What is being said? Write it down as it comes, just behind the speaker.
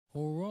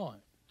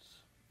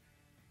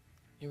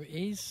Here it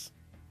is.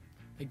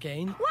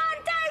 Again. 1, 2,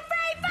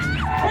 3,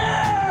 4!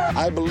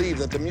 I believe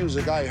that the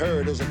music I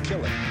heard is a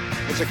killer.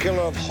 It's a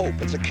killer of hope.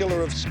 It's a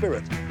killer of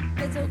spirit.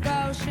 Little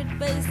girls should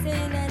be seen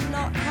and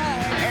not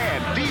heard.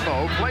 And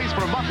Devo plays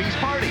for Muffy's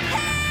party.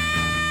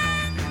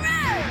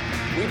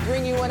 We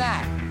bring you an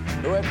act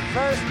who at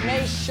first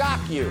may shock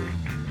you.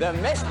 The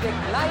Mystic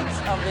Knights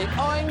of the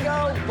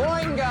Oingo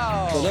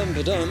Boingo.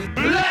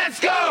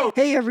 Let's go!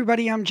 Hey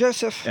everybody, I'm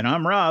Joseph. And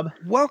I'm Rob.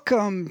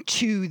 Welcome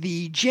to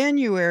the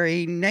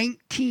January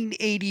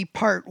 1980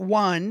 Part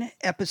 1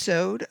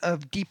 episode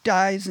of Deep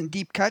Dives and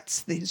Deep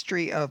Cuts, the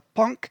history of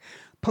punk,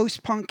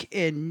 post-punk,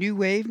 and new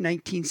wave,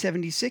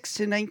 1976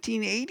 to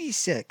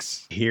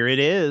 1986. Here it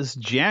is,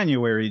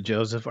 January,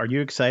 Joseph. Are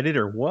you excited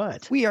or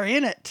what? We are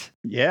in it.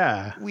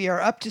 Yeah. We are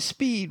up to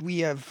speed. We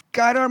have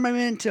got our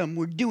momentum.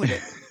 We're doing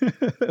it.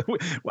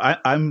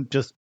 I'm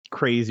just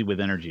crazy with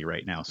energy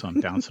right now, so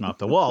I'm bouncing off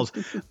the walls.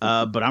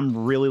 But I'm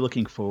really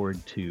looking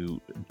forward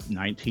to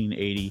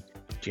 1980,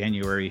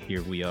 January.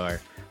 Here we are.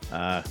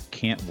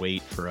 Can't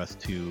wait for us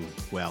to,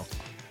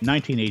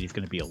 1980 is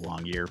going to be a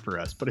long year for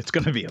us, but it's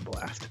going to be a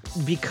blast.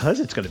 Because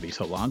it's going to be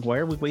so long, why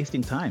are we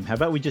wasting time? How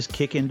about we just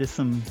kick into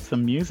some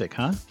music,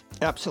 huh?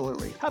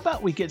 Absolutely. How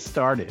about we get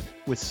started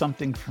with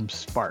something from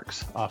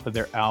Sparks off of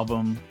their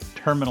album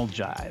Terminal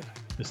Jive.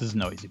 This is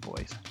Noisy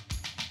Boys.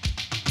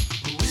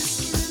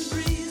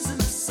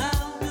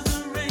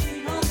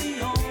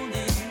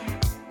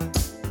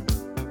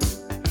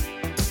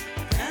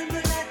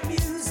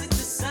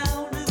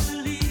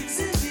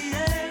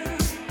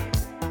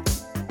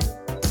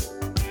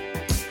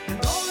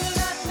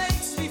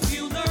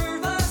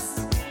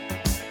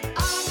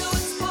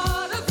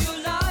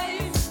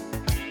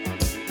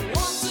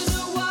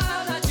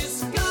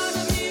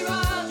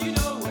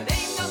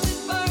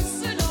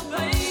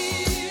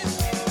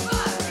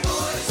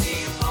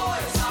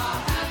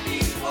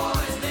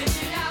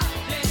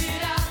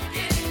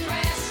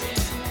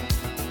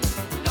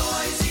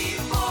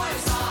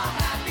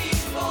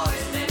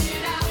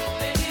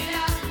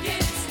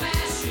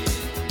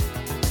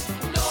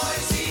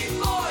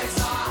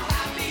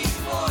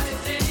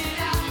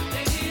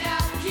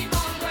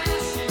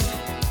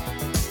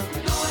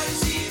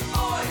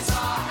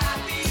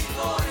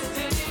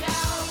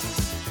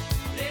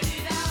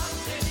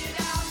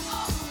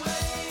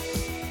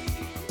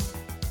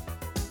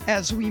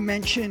 As we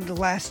mentioned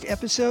last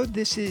episode,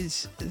 this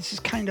is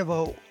kind of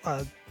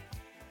a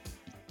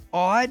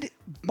odd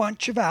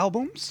bunch of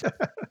albums,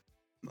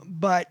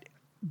 but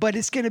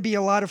it's going to be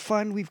a lot of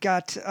fun. We've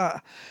got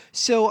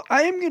so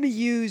I am going to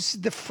use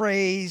the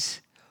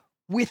phrase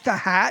 "with a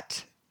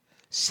hat"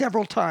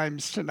 several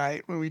times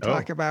tonight when we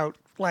talk about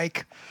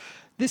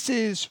this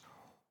is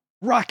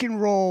rock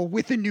and roll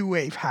with a new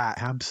wave hat.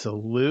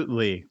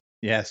 Absolutely,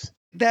 yes.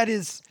 That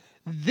is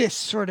this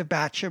sort of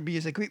batch of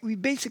music. We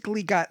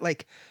basically got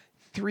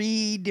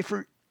 3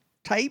 different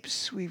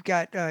types. We've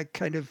got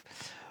kind of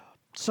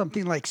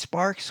something like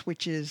Sparks,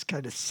 which is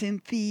kind of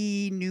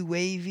synthy, new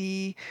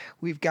wavy.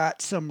 We've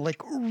got some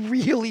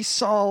really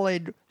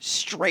solid,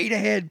 straight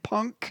ahead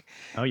punk.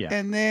 Oh yeah.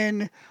 And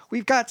then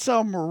we've got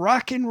some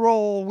rock and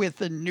roll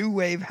with a new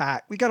wave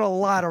hat. We got a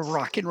lot of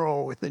rock and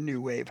roll with a new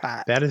wave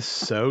hat. That is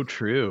so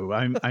true.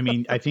 I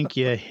mean, I think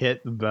you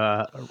hit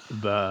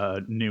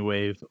the new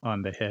wave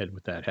on the head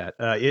with that hat.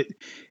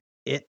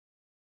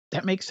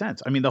 That makes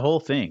sense. I mean, the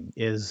whole thing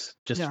is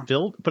just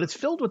filled, but it's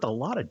filled with a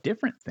lot of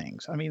different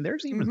things. I mean,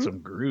 there's even some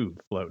groove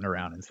floating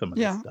around in some of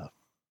this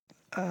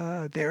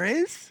stuff. There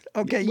is?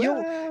 Okay,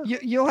 Well,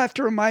 you'll have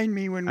to remind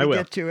me when we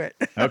get to it.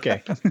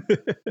 Okay.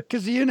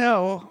 Because you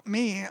know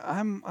me,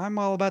 I'm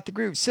all about the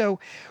groove.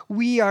 So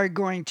we are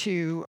going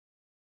to,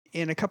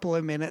 in a couple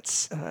of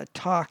minutes,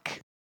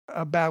 talk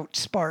about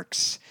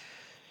Sparks'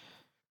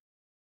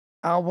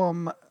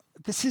 album.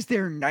 This is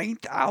their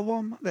 9th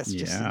album. That's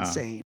just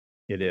insane.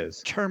 It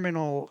is.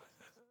 Terminal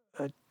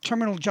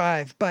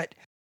Jive. But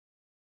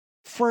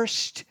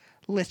first,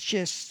 let's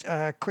just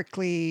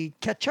quickly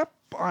catch up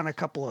on a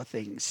couple of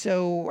things.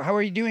 So how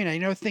are you doing? I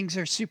know things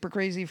are super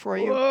crazy for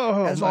you,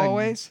 as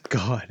always.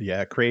 God,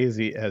 yeah,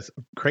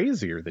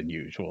 crazier than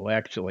usual,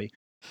 actually.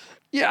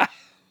 Yeah.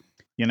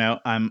 You know,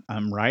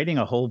 I'm writing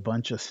a whole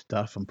bunch of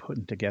stuff I'm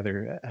putting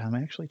together. I'm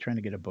actually trying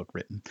to get a book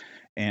written.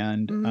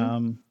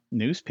 And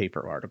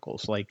newspaper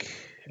articles.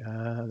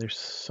 There's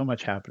so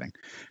much happening.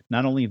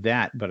 Not only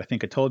that, but I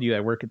think I told you I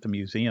work at the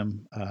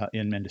museum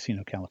in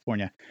Mendocino,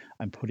 California.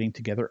 I'm putting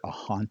together a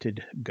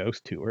haunted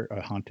ghost tour,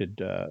 a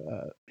haunted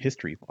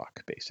history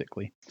walk,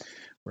 basically,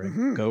 where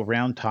I go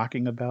around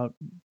talking about,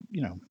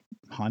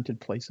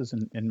 haunted places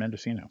in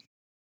Mendocino.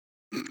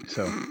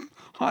 So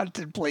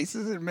haunted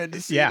places in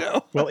Mendocino. Yeah,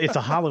 well, it's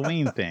a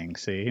Halloween thing,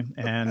 see,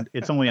 and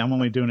I'm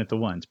only doing it the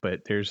once,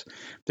 but there's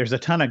a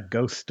ton of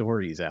ghost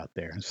stories out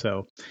there.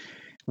 So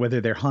whether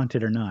they're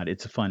haunted or not,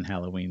 it's a fun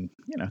Halloween.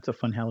 It's a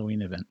fun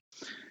Halloween event.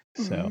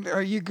 So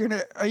are you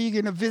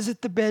gonna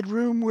visit the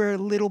bedroom where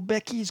little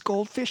Becky's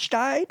goldfish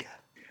died?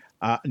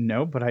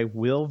 No, but I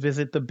will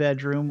visit the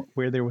bedroom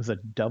where there was a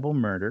double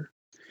murder,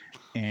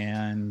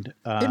 and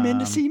in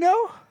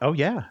Mendocino. Oh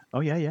yeah.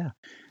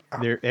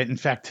 There, in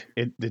fact,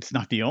 it's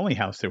not the only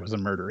house there was a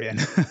murder in.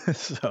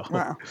 So,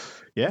 Wow.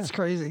 yeah, That's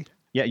crazy.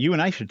 yeah. You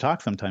and I should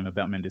talk sometime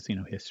about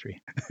Mendocino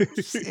history.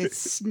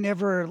 It's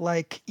never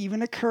like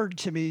even occurred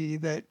to me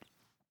that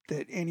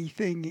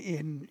anything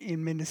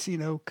in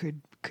Mendocino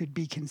could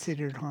be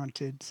considered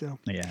haunted. So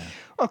Yeah.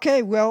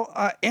 okay, well,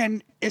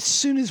 and as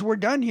soon as we're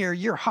done here,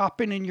 you're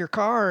hopping in your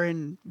car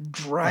and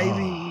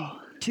driving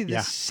to the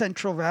yeah.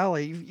 Central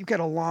Valley. You've got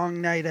a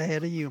long night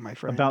ahead of you, my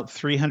friend. About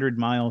 300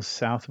 miles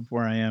south of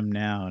where I am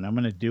now, and I'm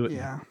going to do it in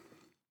Yeah.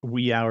 the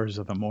wee hours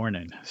of the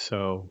morning.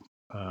 So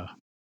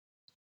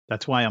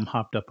that's why I'm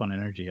hopped up on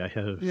energy. I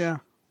have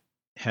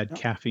had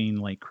caffeine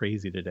like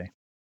crazy today.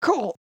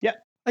 Cool. Yeah.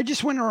 I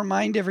just want to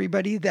remind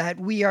everybody that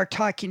we are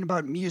talking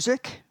about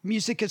music.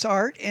 Music is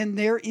art, and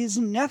there is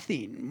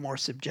nothing more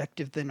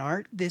subjective than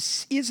art.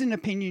 This is an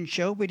opinion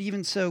show, but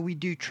even so, we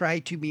do try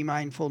to be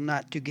mindful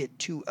not to get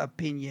too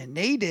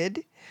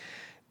opinionated,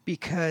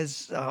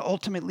 because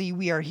ultimately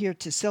we are here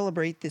to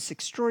celebrate this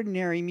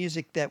extraordinary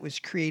music that was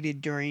created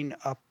during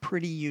a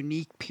pretty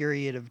unique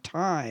period of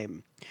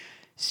time.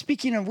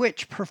 Speaking of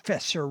which,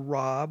 Professor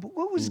Rob,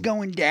 what was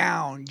going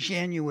down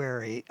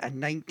January of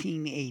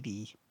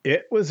 1980?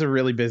 It was a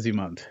really busy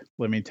month,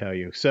 let me tell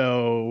you.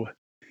 So,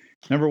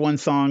 number one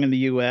song in the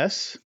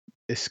U.S.,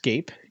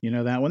 Escape. You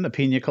know that one? The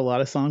Pina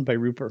Colada song by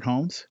Rupert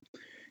Holmes.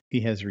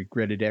 He has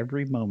regretted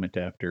every moment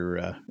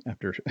after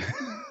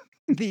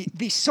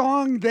the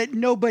song that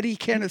nobody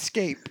can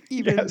escape,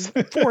 even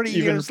 40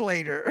 years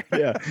later.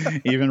 Yeah,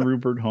 even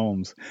Rupert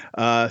Holmes.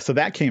 So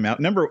that came out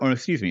hit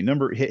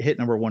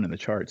number one in the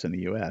charts in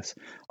the U.S.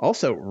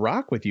 Also,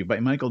 "Rock with You" by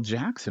Michael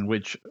Jackson,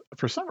 which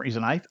for some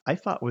reason I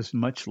thought was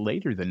much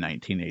later than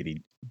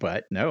 1980,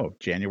 but no,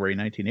 January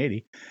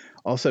 1980.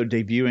 Also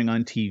debuting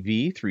on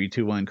TV,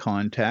 3-2-1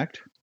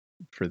 Contact,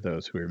 for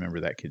those who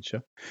remember that kid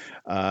show,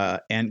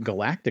 and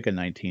Galactica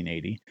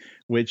 1980,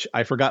 which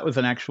I forgot was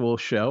an actual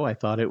show. I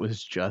thought it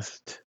was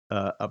just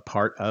a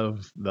part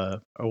of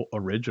the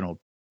original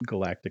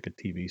Galactica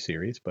TV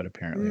series, but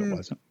apparently it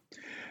wasn't.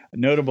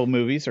 Notable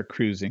movies are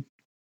Cruising,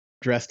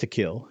 Dress to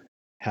Kill,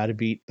 How to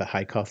Beat the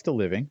High Cost of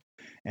Living,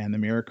 and The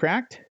Mirror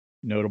Cracked.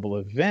 Notable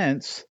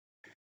events: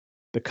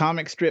 the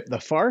comic strip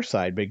The Far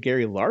Side by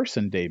Gary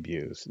Larson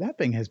debuts. That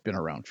thing has been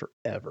around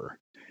forever.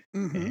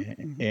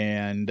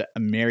 And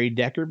Mary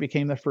Decker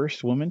became the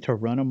first woman to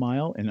run a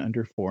mile in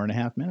under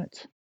 4.5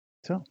 minutes.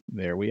 So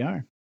there we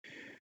are.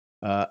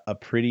 A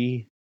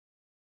pretty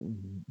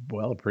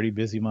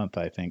busy month,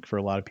 I think, for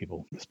a lot of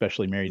people,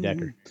 especially Mary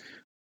Decker.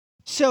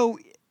 So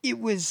it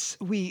was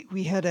we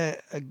had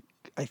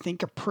I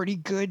think a pretty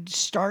good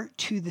start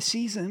to the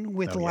season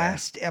with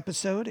last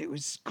episode. It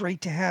was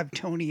great to have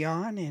Tony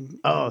on and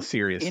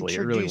seriously, introduce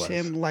it really was.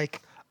 him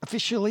like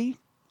officially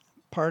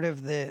part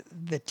of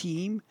the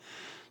team.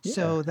 Yeah.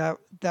 So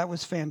that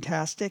was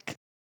fantastic.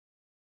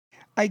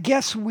 I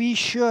guess we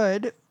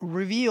should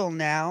reveal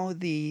now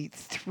the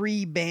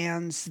 3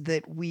 bands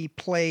that we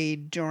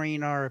played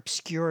during our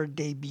obscure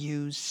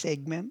debuts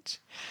segment.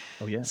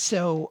 Oh yeah.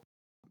 So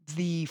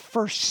the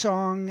first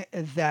song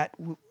that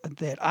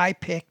I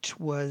picked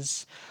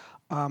was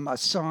a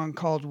song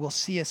called "We'll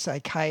See a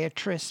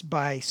Psychiatrist"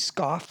 by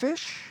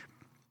Sawfish.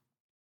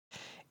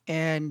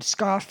 And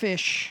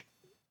Sawfish,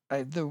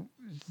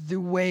 the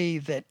way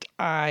that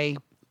I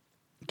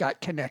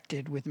got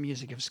connected with the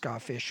music of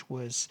Sawfish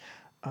was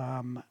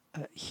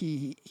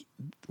he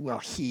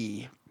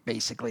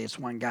basically, it's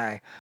one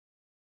guy,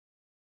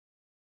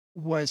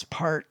 was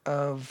part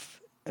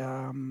of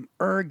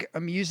Erg,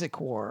 A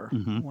Music War,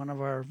 one of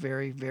our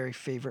very, very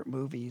favorite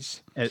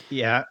movies.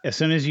 Yeah, as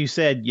soon as you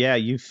said, yeah,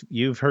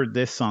 you've heard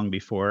this song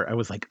before, I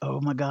was like,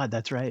 oh my God,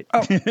 that's right.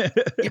 Oh,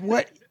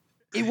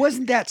 it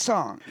wasn't that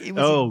song. It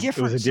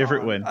was a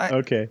different one.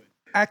 Okay.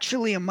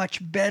 Actually, a much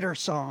better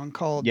song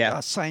called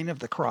 "Sign of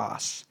the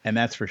Cross." And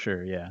that's for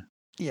sure, yeah.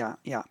 Yeah.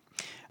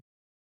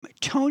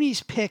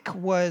 Tony's pick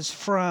was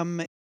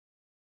from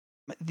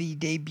the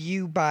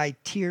debut by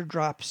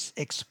Teardrops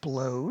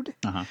Explode,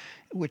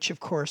 which of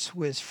course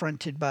was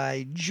fronted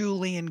by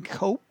Julian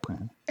Cope.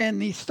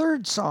 And the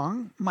third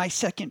song, my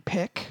second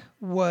pick,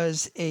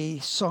 was a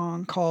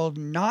song called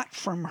 "Not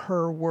From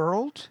Her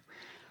World"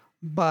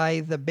 by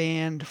the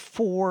band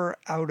 4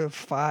 out of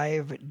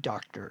 5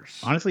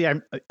 Doctors. Honestly,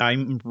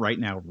 I'm right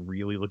now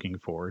really looking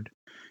forward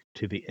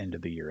to the end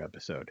of the year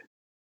episode.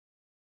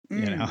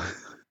 You know,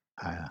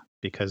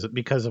 because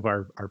of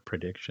our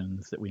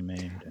predictions that we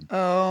made. And,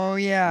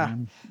 yeah.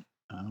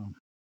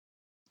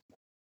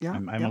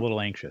 I'm a little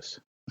anxious.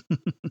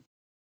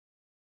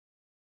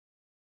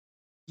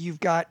 You've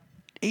got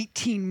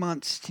 18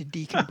 months to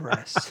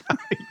decompress.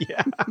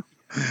 Yeah.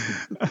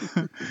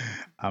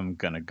 I'm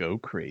gonna go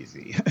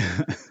crazy.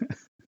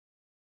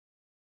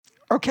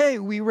 Okay,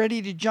 we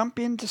ready to jump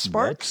into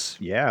Sparks?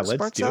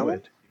 Let's do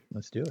it.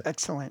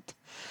 Excellent.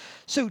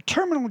 So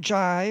Terminal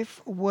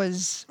Jive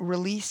was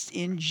released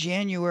in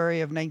January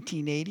of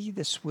 1980.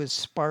 This was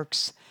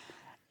Sparks'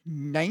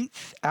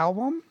 9th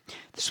album.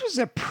 This was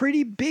a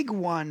pretty big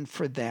one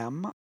for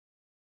them,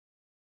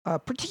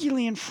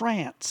 particularly in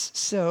France.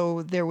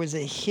 So there was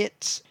a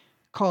hit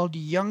called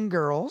Young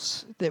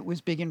Girls that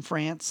was big in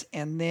France.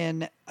 And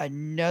then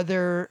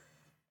another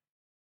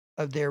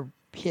of their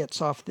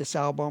hits off this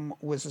album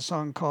was a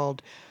song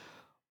called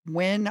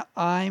When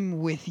I'm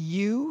With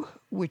You,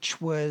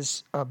 which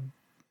was a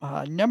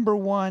number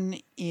one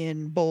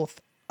in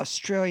both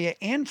Australia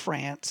and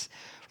France.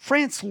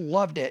 France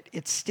loved it.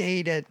 It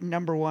stayed at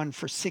number one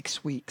for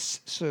 6 weeks.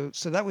 So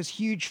that was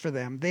huge for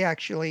them. They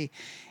actually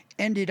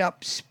ended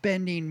up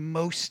spending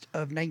most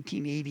of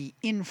 1980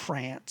 in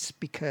France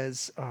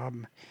because,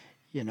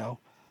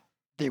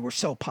 they were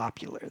so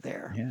popular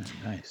there. Yeah,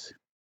 nice.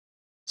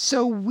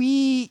 So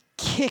we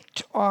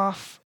kicked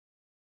off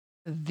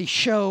the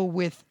show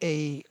with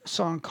a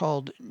song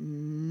called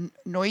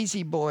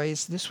Noisy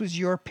Boys. This was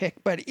your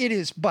pick, but it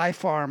is by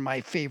far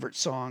my favorite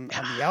song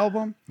on the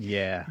album.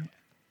 Yeah.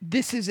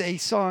 This is a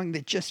song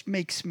that just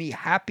makes me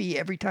happy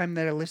every time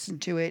that I listen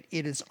to it.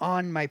 It is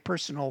on my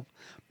personal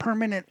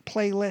permanent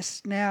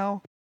playlist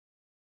now.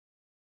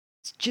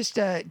 It's just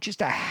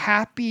a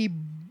happy,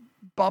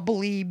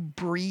 bubbly,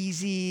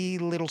 breezy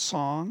little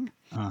song.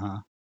 Uh-huh.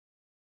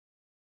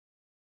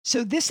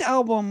 So this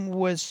album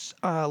was,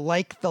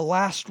 like the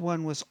last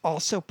one, was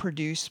also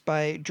produced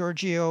by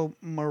Giorgio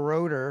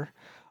Moroder,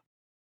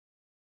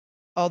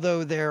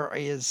 although there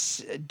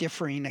is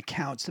differing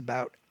accounts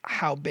about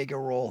how big a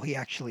role he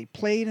actually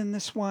played in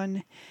this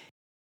one.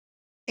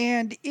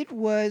 And it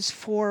was,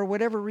 for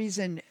whatever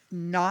reason,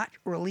 not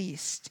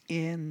released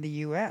in the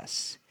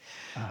U.S.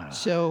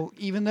 So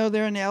even though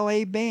they're an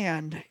L.A.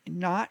 band,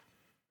 not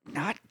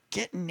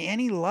getting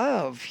any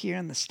love here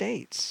in the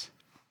States.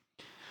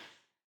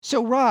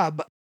 So,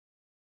 Rob,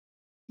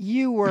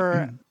 you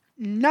were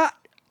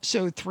not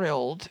so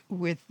thrilled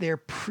with their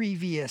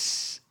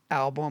previous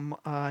album,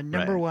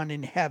 Number One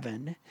in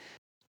Heaven.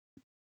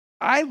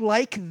 I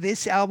like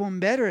this album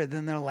better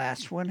than their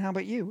last one. How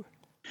about you?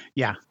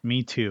 Yeah,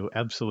 me too.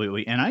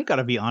 Absolutely. And I got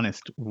to be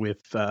honest with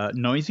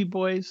Noisy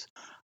Boys,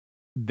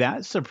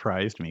 that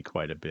surprised me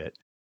quite a bit.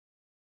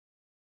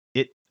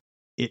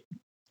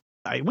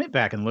 I went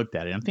back and looked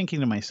at it. I'm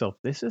thinking to myself,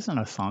 this isn't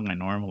a song I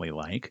normally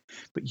like.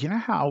 But you know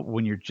how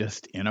when you're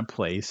just in a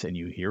place and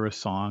you hear a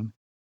song,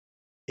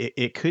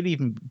 it could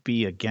even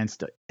be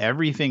against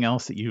everything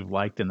else that you've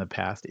liked in the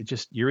past.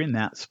 You're in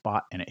that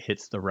spot and it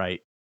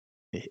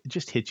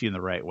just hits you in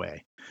the right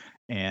way.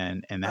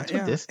 And that's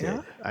what this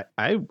did. Yeah.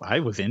 I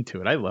was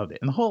into it. I loved it.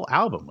 And the whole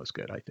album was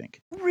good, I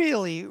think.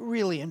 Really,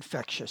 really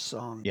infectious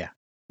song. Yeah.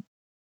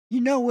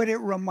 You know what it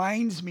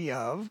reminds me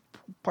of?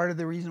 Part of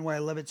the reason why I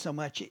love it so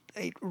much,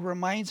 it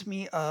reminds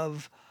me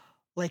of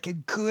like a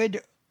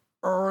good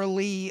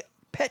early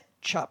Pet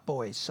Shop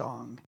Boys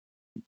song.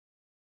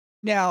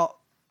 Now,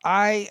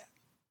 I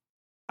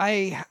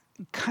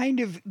kind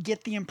of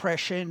get the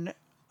impression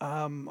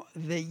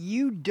that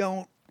you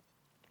don't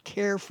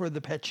care for the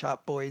Pet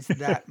Shop Boys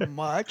that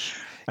much,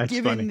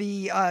 given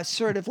funny. The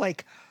sort of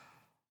like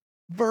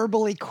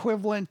verbal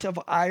equivalent of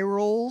eye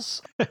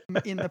rolls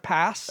in the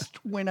past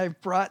when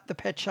I've brought the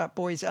Pet Shop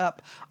Boys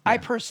up. Yeah. I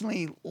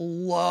personally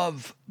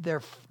love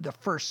the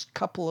first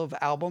couple of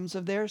albums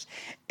of theirs,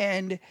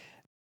 and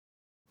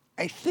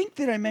I think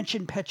that I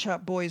mentioned Pet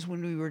Shop Boys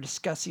when we were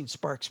discussing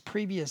Sparks'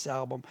 previous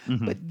album,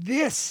 but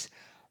this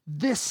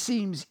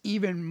seems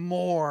even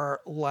more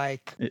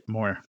like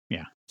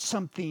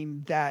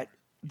something that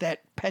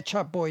Pet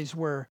Shop Boys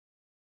were,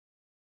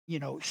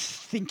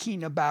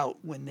 thinking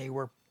about when they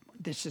were.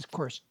 This is, of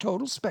course,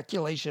 total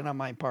speculation on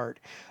my part,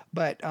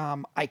 but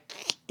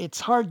it's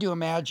hard to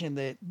imagine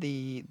that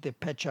the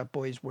Pet Shop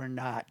Boys were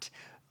not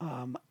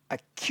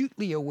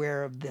acutely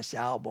aware of this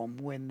album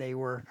when they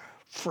were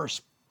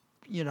first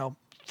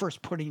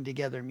putting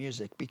together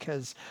music,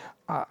 because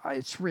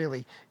it's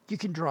really, you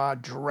can draw a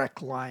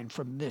direct line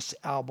from this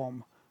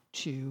album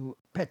to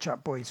Pet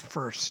Shop Boys'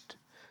 first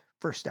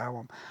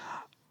album.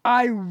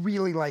 I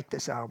really like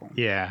this album.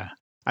 Yeah.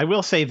 I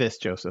will say this,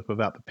 Joseph,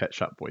 about the Pet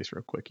Shop Boys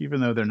real quick,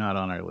 even though they're not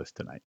on our list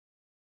tonight.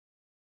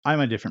 I'm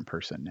a different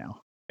person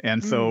now.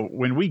 And so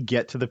when we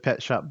get to the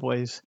Pet Shop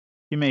Boys,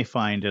 you may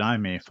find, and I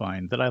may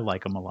find, that I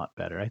like them a lot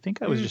better. I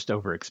think I was just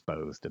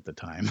overexposed at the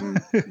time.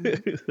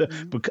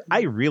 But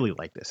I really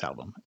like this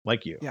album,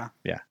 like you.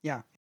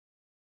 Yeah.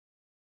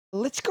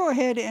 Let's go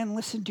ahead and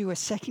listen to a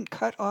second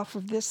cut off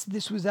of this.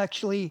 This was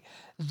actually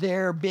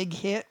their big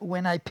hit.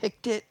 When I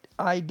picked it,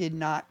 I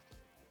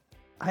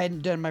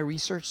hadn't done my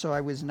research, so I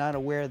was not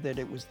aware that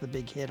it was the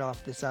big hit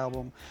off this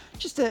album.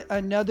 Just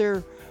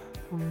another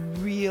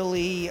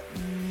really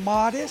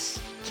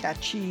modest,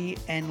 catchy,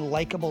 and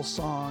likable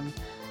song.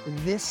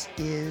 This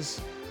is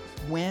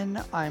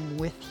When I'm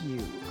With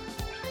You.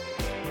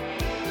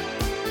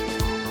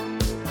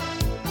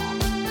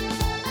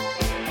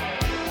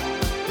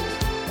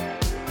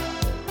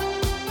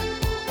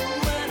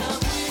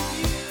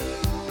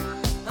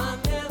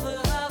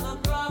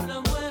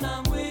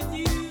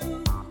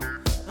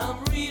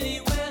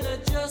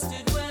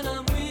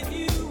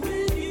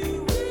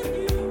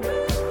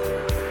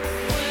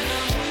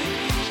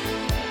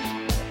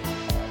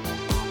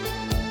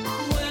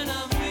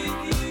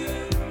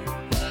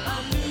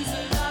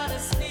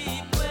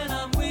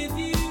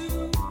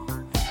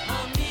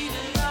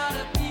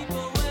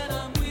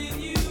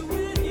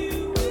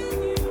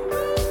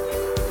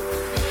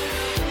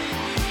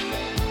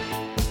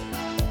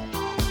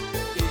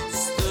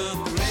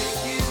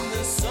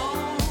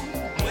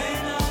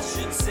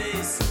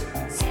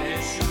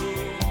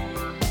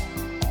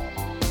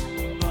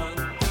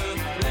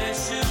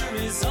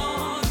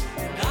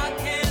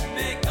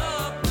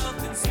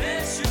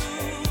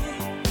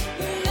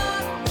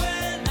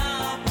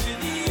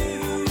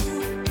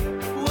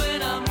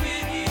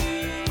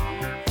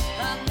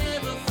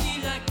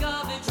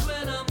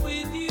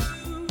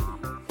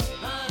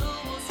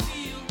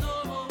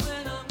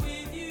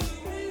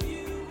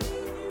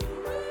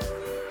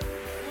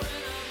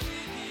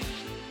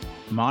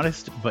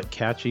 Modest but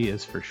catchy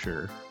is for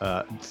sure.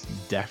 It's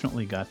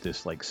definitely got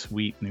this like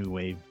sweet new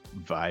wave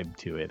vibe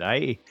to it.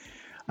 I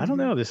don't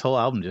know. This whole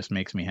album just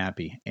makes me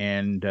happy,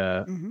 and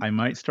I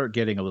might start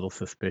getting a little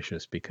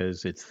suspicious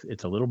because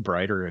it's a little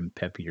brighter and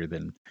peppier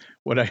than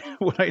what I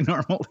what I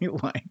normally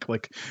like.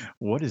 Like,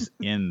 what is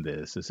in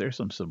this? Is there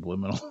some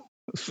subliminal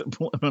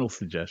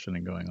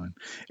suggestioning going on?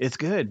 It's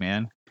good,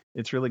 man.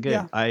 It's really good.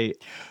 Yeah.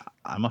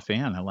 I'm a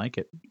fan. I like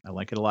it. I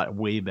like it a lot.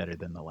 Way better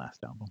than the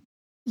last album.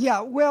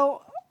 Yeah,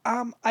 well,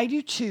 I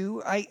do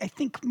too. I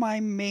think my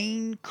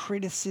main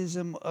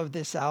criticism of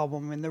this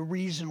album and the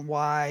reason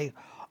why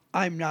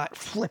I'm not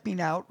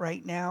flipping out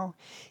right now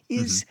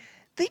is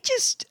they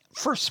just,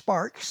 for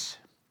Sparks,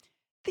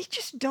 they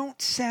just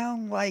don't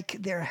sound like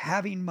they're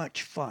having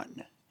much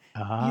fun.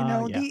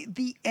 Yeah.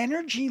 The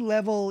energy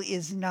level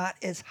is not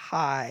as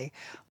high.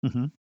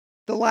 hmm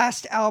The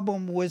last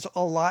album was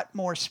a lot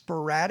more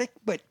sporadic,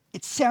 but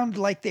it sounded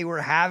like they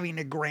were having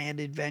a grand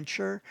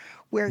adventure.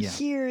 Where Yeah.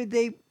 here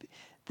they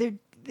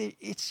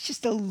it's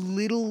just a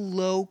little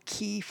low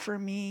key for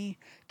me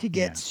to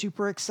get Yeah.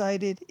 super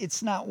excited.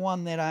 It's not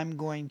one that I'm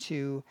going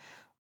to.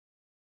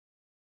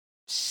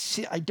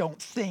 I don't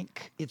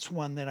think it's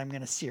one that I'm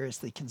going to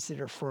seriously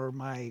consider for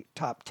my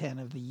top 10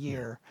 of the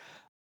year.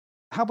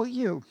 How about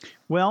you?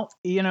 Well,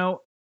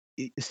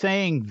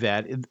 saying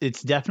that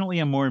it's definitely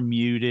a more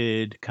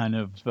muted kind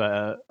of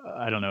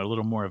I don't know, a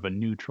little more of a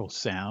neutral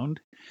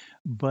sound,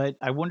 but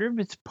I wonder if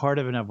it's part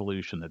of an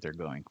evolution that they're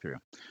going through.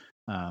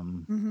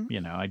 hmm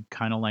I'd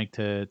kind of like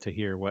to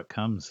hear what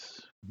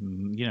comes.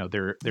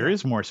 There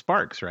is more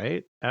Sparks,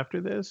 right?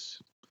 After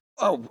this.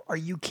 Oh, are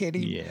you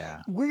kidding?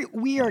 Yeah.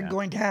 We are Yeah.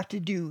 going to have to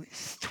do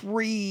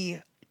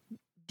 3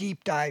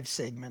 deep dive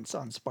segments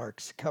on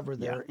Sparks to cover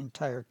their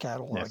entire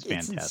catalog. That's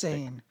It's fantastic.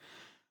 insane.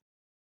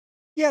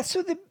 Yeah,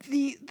 so the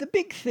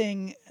big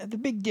thing, the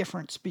big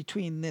difference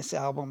between this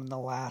album and the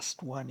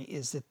last one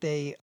is that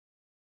they're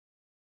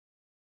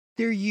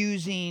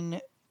using,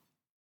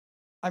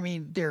 I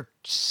mean, they're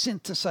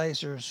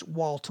synthesizers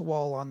wall to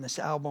wall on this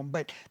album,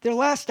 but their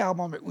last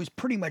album, it was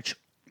pretty much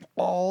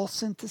all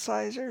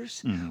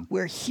synthesizers, Mhm.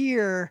 where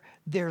here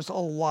there's a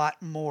lot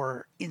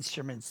more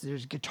instruments.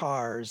 There's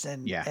guitars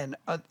and Yeah.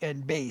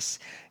 and bass,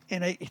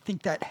 and I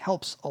think that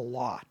helps a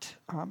lot.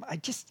 I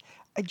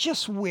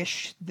just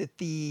wish that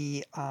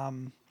the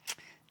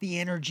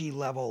energy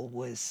level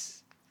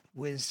was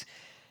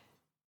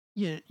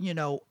you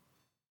know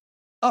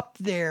up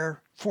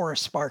there for a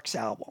Sparks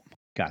album.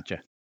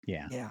 Gotcha.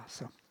 Yeah. Yeah,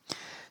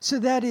 so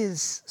that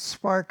is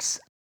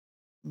Sparks'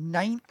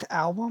 9th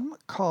album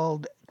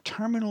called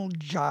Terminal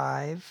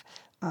Jive.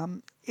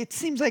 It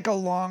seems like a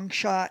long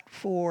shot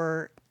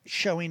for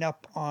showing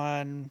up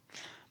on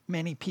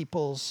many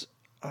people's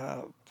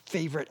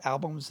favorite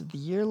albums of the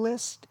year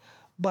list,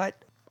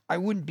 but I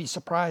wouldn't be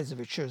surprised if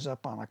it shows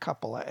up on a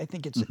couple. I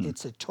think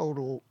it's a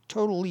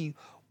totally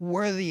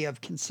worthy of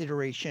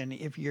consideration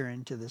if you're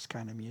into this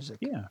kind of music.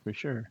 Yeah, for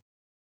sure.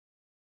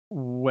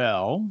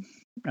 Well,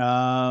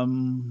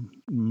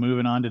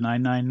 moving on to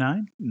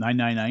 999.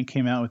 999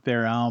 came out with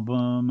their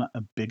album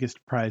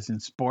Biggest Prize in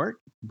Sport.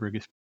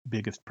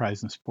 Biggest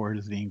Prize in Sport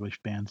is the English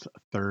band's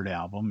 3rd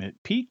album.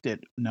 It peaked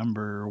at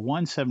number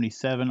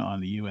 177 on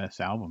the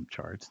US album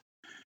charts.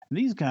 And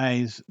these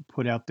guys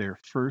put out their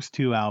first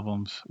 2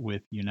 albums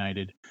with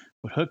United,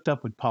 but hooked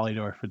up with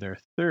Polydor for their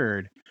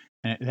 3rd.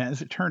 And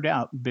as it turned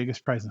out,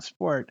 Biggest Prize in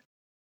Sport,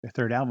 their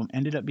 3rd album,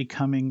 ended up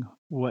becoming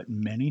what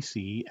many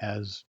see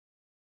as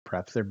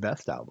perhaps their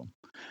best album.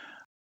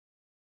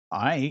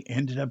 I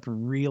ended up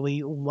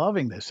really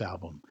loving this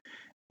album.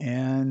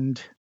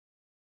 And,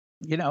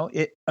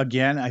 it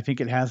again, I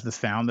think it has the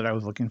sound that I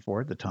was looking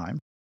for at the time.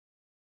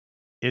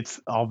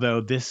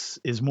 Although this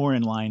is more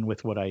in line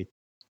with what I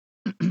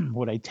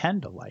what I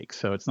tend to like.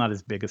 So it's not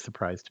as big a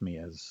surprise to me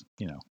as,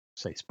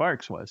 say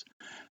Sparks was.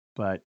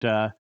 But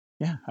yeah,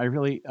 I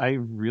really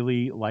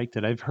liked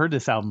it. I've heard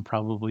this album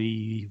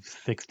probably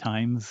 6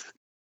 times,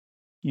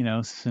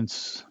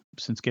 since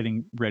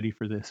getting ready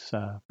for this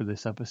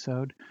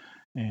episode,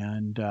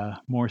 and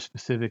more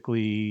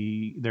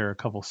specifically, there are a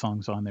couple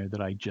songs on there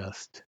that I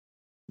just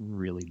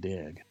really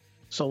dig.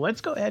 So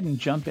let's go ahead and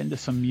jump into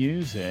some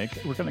music.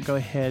 We're going to go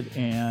ahead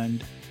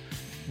and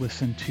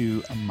listen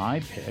to my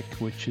pick,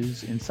 which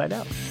is Inside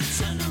Out.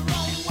 Turn the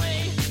wrong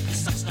way, the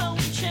socks don't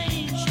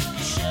change. Your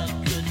shirt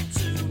couldn't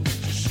do,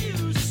 your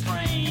shoes are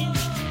strange.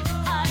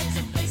 Eyes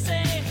are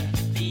facing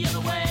the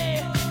other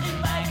way.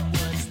 In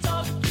backwards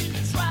talk, you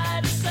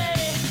try to say.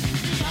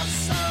 Not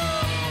so.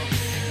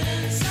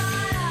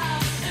 Inside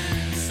out,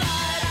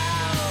 inside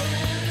out,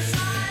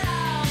 inside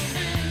out,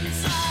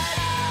 inside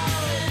out,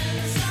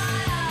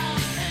 inside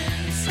out,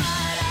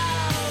 inside out,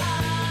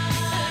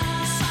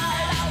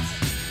 inside out.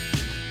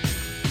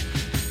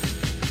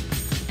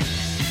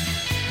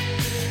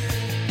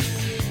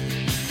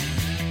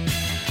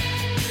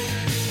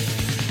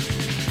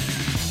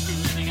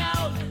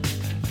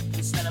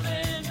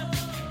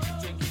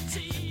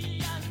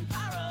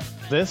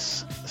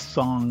 This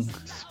song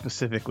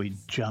specifically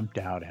jumped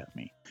out at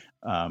me.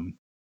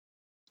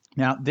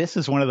 Now, this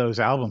is one of those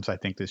albums I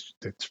think that's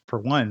for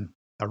one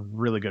a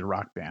really good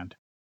rock band.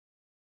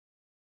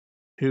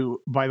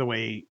 Who, by the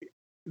way,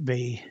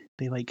 they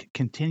like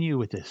continue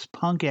with this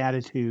punk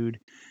attitude,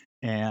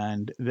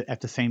 and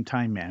at the same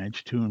time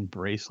manage to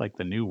embrace like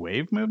the new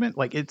wave movement.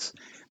 Like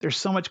there's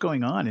so much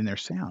going on in their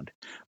sound.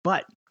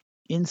 But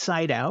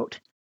Inside Out,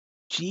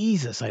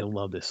 Jesus, I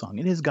love this song.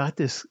 It has got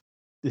this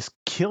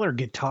killer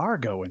guitar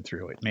going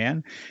through it,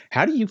 man.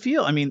 How do you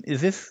feel? I mean,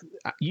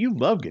 you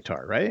love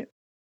guitar, right?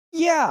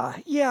 Yeah,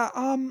 yeah.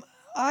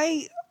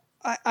 I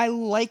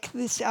like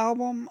this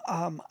album.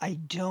 I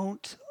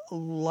don't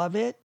love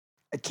it.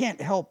 I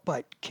can't help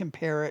but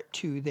compare it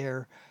to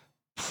their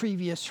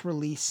previous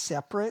release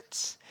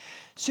separates.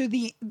 So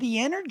the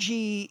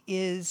energy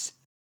is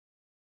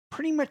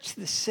pretty much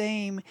the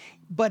same,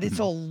 but it's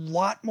a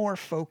lot more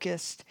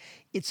focused.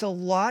 It's a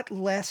lot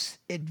less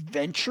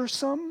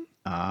adventuresome.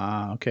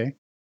 Ah, okay.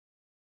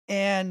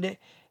 And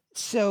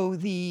so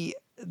the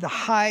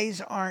highs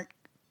aren't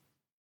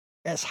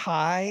as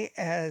high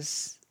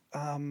as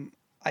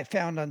I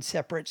found on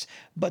separates,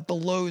 but the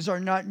lows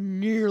are not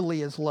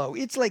nearly as low.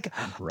 It's like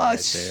Right a there.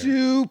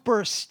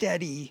 super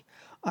steady.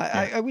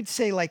 Yeah. I would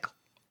say like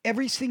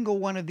every single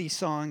one of these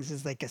songs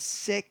is like a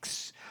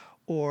 6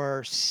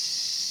 or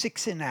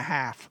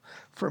 6.5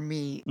 for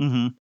me.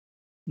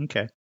 Mm-hmm.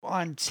 Okay.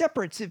 On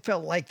separates, it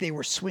felt like they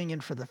were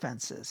swinging for the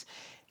fences.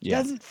 It Yeah.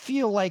 doesn't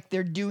feel like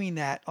they're doing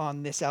that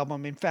on this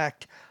album. In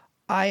fact,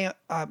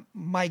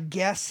 my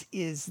guess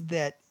is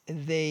that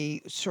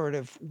they sort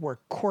of were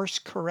course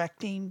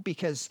correcting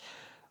because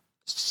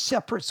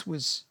separates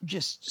was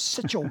just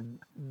such a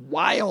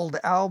wild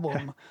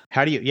album.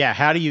 How do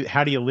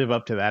you live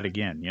up to that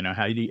again? You know,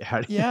 how do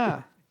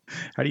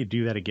you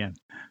do that again?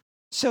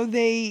 So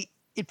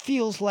it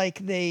feels like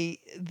they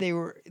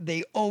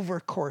over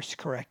course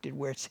corrected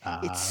where it's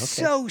Okay.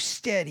 so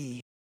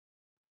steady.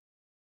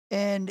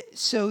 And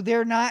so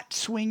they're not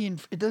swinging.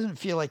 It doesn't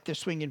feel like they're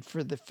swinging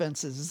for the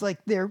fences. It's like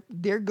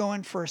they're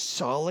going for a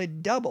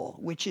solid double,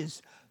 which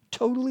is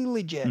totally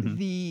legit. Mhm.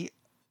 The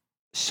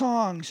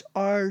songs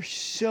are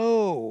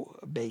so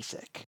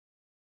basic.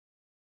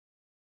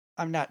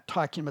 I'm not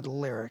talking about the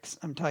lyrics.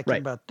 I'm talking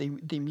Right. about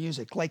the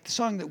music. Like the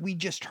song that we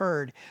just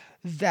heard,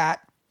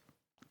 that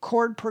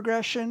chord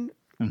progression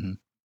Mhm.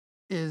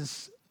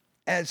 is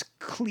as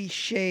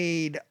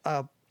cliched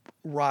a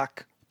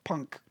rock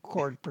punk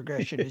chord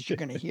progression as you're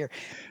going to hear.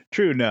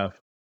 True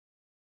enough.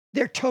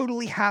 They're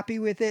totally happy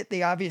with it.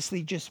 They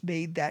obviously just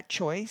made that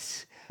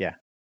choice. Yeah.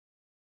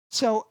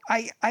 So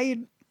I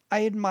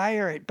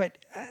admire it, but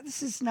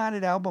this is not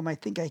an album I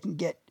think I can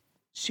get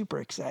super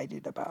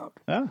excited about.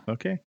 Oh,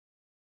 okay.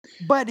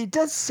 But it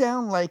does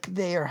sound like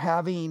they are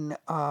having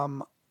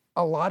a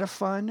lot of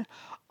fun.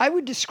 I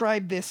would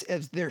describe this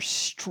as their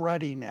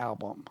strutting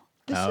album.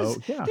 Yeah.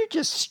 They're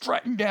just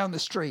strutting down the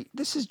street.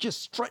 This is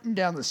just strutting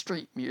down the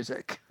street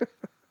music.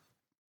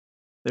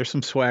 There's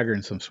some swagger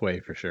and some sway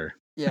for sure.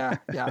 Yeah.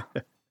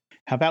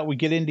 How about we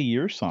get into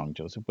your song,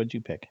 Joseph? What'd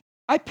you pick?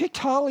 I picked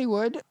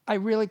Hollywood. I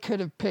really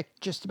could have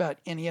picked just about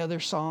any other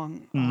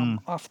song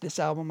off this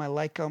album. I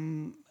like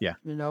them. Yeah.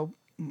 You know,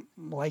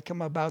 like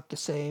them about the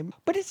same.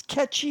 But it's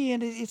catchy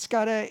and it's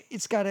got a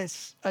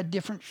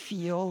different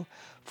feel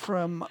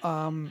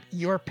from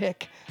your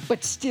pick,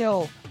 but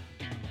still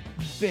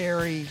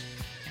very,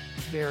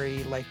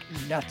 very like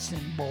nuts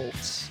and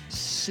bolts,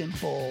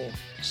 simple,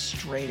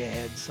 straight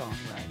ahead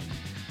songwriting.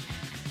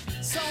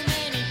 So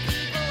many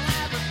people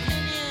have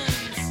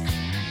opinions,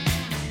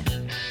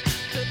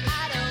 but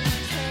I don't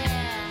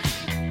care.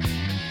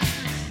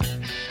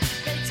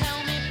 They tell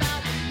me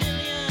about the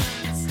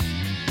millions,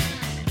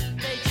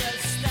 they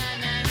just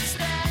stand and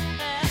stare.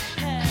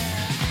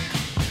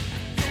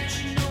 Don't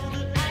you know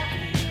that I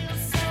feel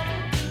so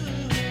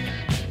good?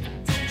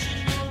 Don't you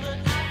know that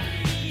I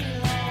feel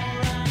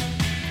alright?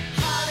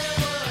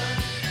 Hollywood,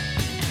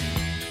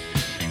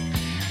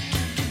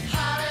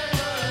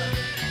 Hollywood.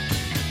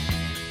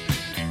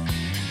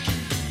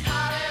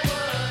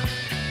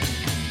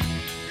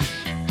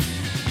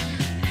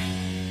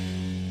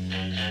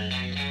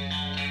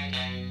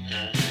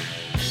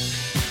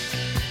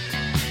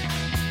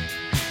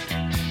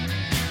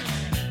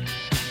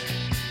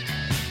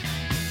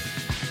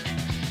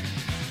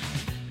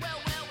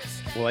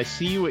 Well, I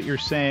see what you're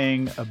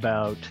saying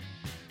about,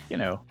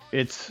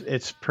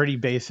 it's pretty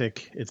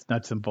basic. It's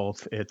nuts and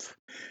bolts.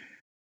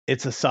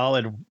 It's a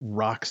solid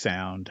rock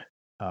sound.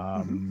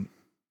 And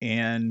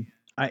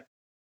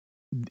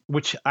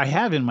which I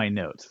have in my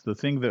notes.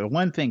 The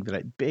one thing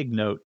that big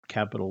note,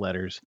 capital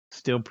letters,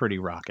 still pretty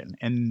rockin',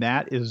 and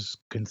that is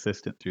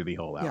consistent through the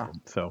whole Yeah.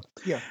 album. So,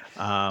 Yeah.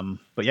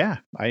 but yeah,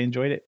 I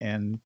enjoyed it,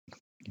 and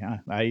yeah,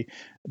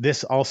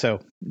 this also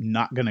probably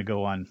not gonna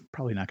go on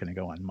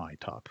my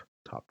top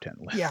 10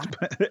 list. Yeah.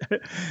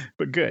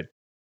 but good.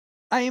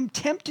 I am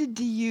tempted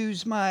to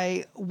use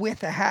my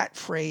with a hat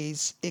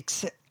phrase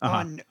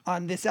on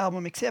this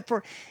album, except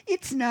for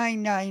it's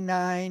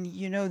 999.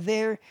 You know,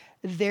 their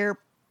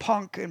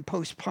punk and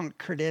post-punk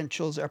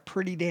credentials are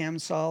pretty damn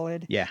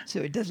solid. Yeah. So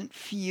it doesn't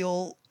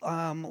feel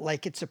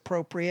like it's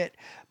appropriate.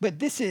 But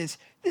this is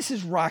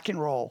rock and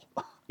roll.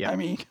 I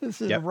mean,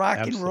 this is Yep, rock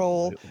and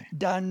roll absolutely.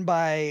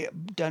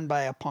 done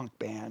by a punk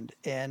band,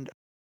 and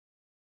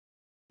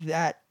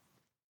that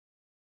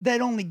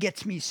only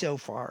gets me so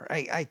far.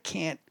 I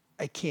can't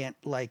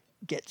like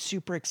get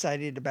super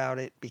excited about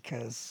it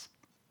because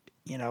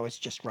it's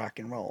just rock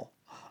and roll.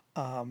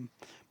 Um,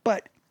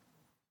 but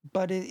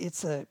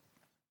it's a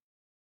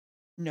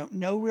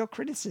no real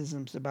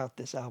criticisms about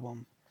this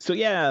album. So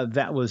yeah,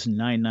 that was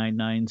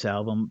 999's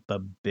album, The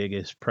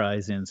Biggest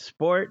Prize in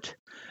Sport.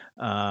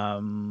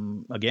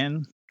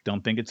 Again,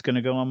 don't think it's going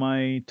to go on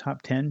my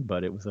top 10,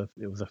 but it was a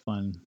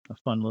fun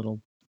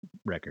little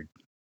record.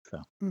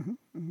 So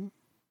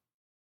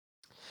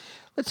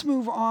Let's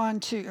move on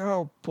to,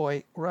 oh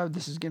boy, Rob,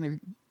 this is gonna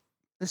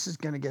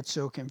get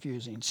so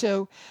confusing.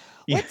 So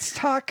let's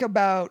talk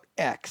about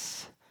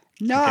X.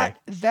 Not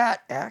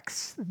that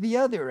X, the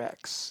other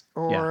X,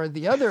 or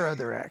the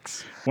other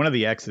X. One of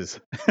the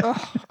X's.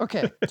 Oh,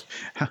 okay.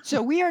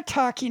 So we are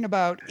talking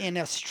about an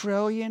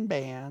Australian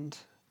band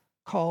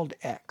called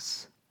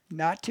X,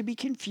 not to be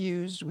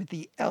confused with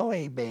the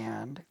LA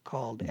band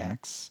called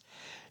X.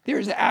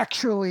 There's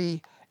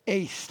actually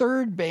a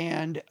third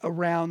band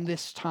around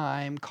this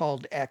time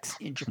called X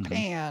in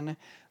Japan,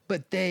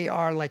 but they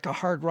are like a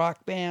hard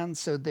rock band,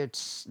 so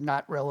that's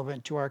not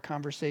relevant to our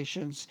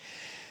conversations.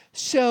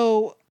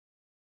 So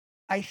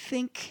I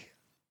think,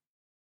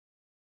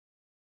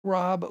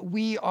 Rob,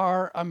 we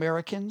are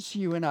Americans,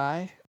 you and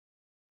I.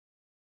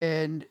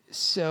 And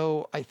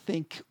so I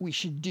think we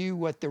should do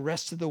what the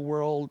rest of the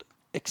world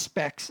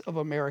expects of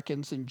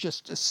Americans and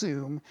just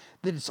assume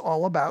that it's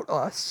all about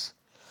us.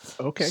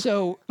 Okay.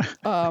 So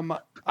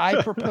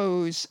I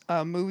propose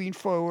moving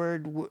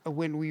forward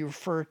when we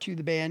refer to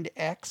the band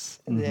X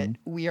that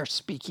we are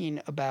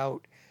speaking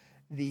about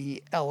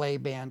the LA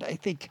band. I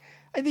think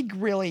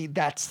really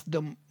that's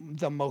the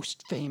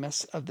most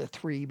famous of the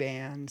three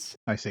bands.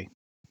 I see.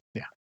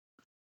 Yeah.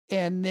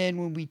 And then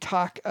when we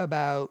talk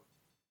about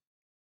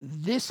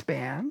this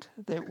band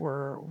that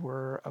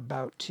we're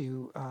about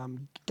to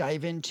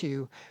dive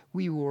into,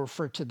 we will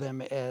refer to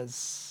them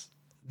as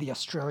the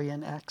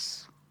Australian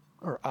X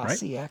or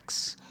Aussie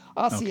X.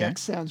 Aussie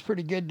X sounds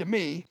pretty good to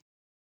me.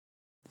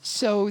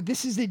 So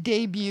this is a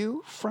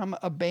debut from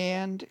a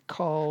band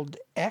called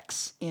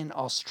X in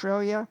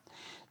Australia.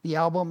 The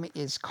album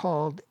is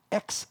called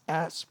X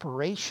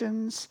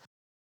Aspirations.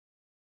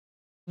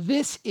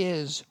 This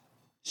is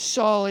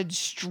solid,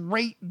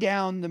 straight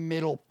down the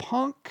middle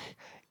punk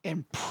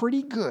and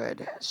pretty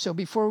good. So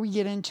before we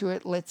get into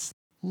it, let's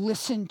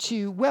listen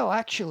to, well,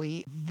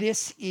 actually,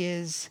 this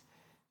is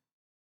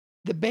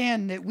the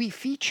band that we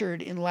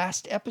featured in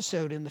last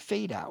episode in the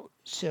Fade Out.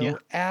 So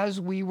as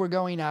we were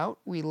going out,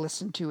 we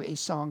listened to a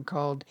song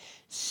called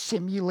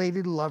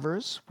Simulated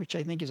Lovers, which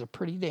I think is a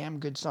pretty damn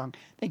good song.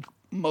 I think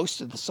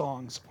most of the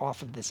songs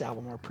off of this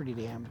album are pretty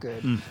damn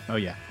good. Oh,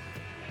 yeah.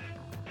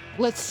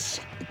 Let's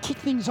kick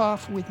things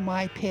off with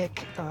my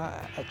pick.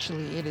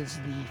 Actually, it is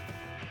the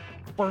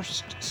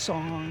first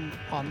song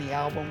on the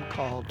album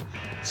called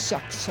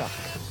Suck Suck.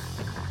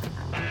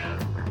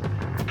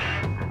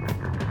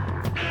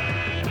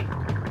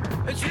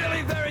 It's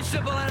really very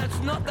simple and it's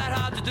not that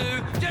hard to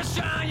do. Just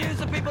try and use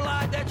the people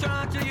like they're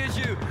trying to use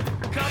you.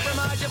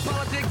 Compromise your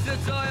politics,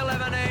 that's all you'll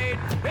ever need.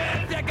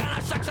 If you're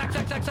gonna succeed.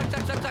 If you're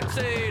gonna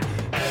succeed.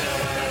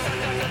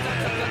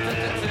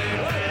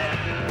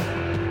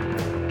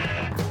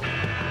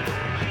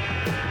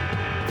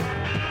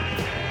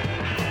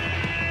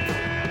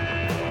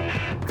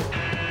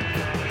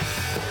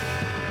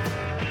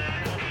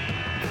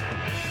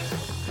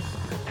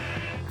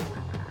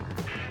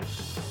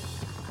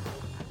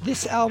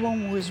 This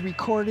album was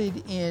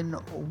recorded in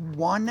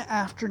one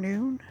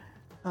afternoon,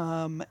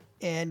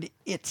 and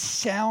it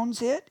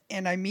sounds it,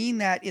 and I mean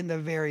that in the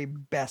very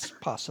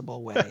best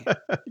possible way.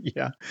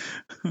 Yeah.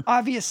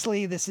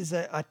 Obviously, this is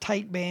a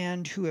tight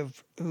band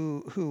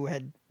who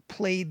had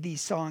played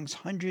these songs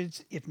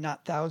hundreds, if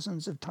not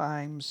thousands of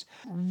times.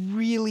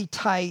 Really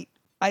tight.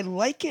 I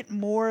like it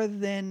more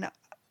than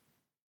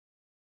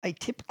I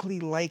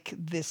typically like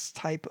this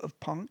type of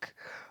punk.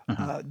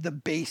 The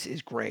bass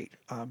is great.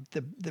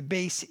 The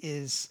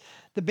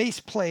bass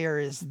player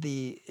is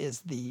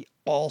the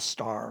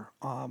all-star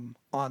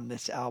on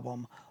this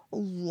album.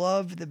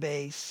 Love the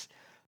bass.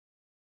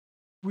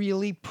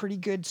 Really pretty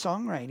good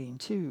songwriting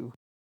too.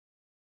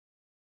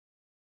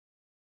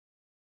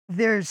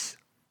 There's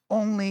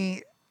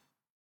only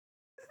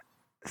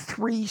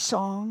 3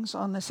 songs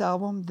on this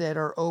album that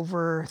are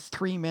over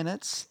 3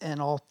 minutes,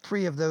 and all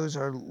 3 of those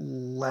are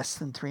less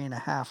than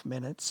 3.5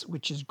 minutes,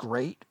 which is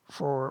great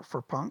for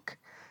punk.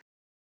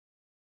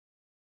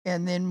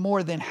 And then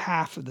more than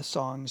half of the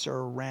songs are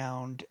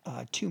around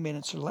 2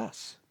 minutes or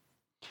less.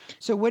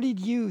 So what did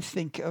you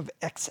think of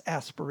X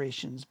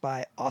Aspirations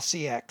by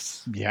Aussie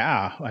X?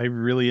 Yeah, I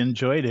really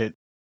enjoyed it.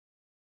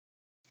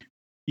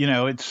 You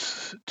know,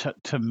 it's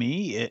to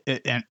me,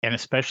 and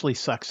especially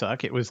Suck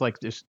Suck, it was like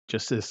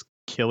just this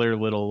killer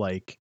little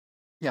like,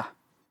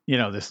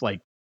 this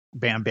like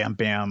bam bam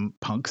bam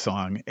punk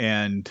song.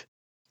 And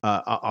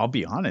I'll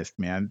be honest,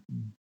 man,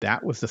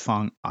 that was the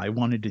song I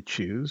wanted to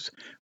choose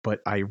but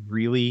I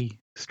really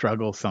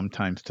struggle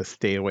sometimes to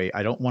stay away.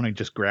 I don't want to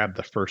just grab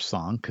the first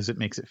song because it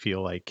makes it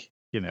feel like,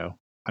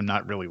 I'm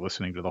not really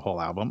listening to the whole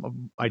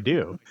album. I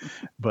do,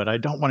 but I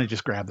don't want to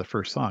just grab the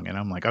first song. And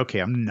I'm like, okay,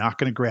 I'm not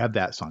going to grab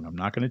that song. I'm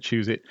not going to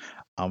choose it.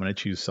 I'm going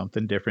to choose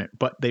something different.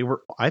 But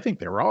I think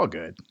they were all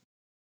good.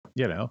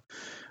 I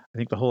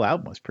think the whole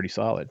album was pretty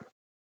solid.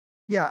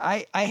 Yeah,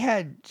 I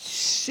had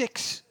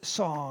 6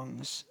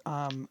 songs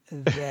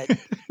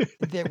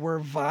that were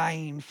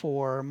vying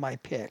for my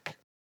pick.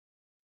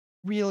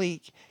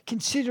 Really,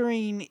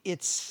 considering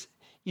it's,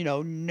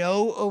 no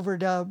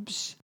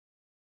overdubs,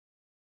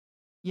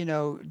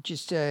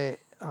 just a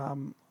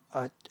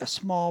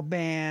small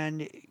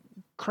band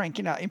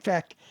cranking out. In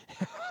fact,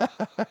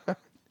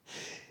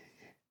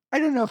 I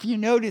don't know if you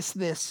noticed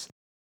this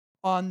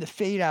on the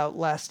Fade Out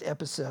last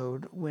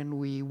episode when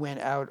we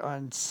went out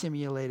on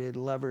Simulated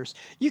Lovers.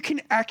 You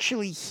can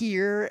actually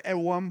hear at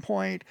one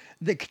point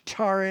the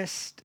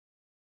guitarist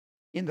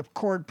in the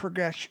chord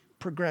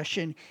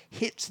progression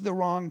hits the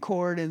wrong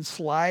chord and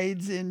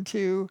slides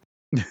into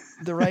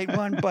the right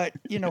one. But,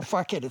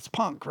 fuck it, it's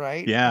punk,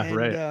 right? Yeah,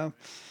 right.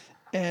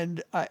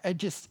 And I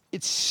just,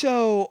 it's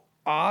so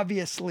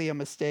obviously a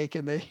mistake,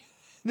 and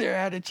their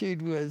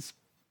attitude was,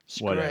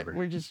 whatever.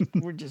 We're just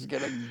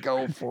going to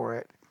go for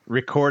it.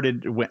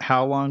 Recorded,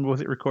 how long was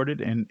it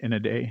recorded in a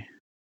day?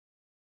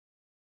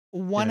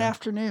 One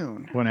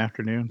afternoon. One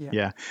afternoon.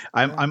 Yeah.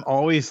 I'm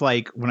always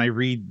like, when I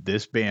read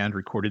this band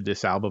recorded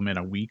this album in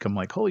a week, I'm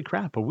like, holy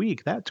crap, a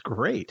week. That's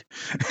great.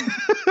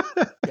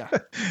 Yeah.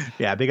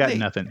 Yeah. They got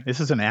nothing. This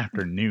is an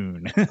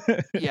afternoon.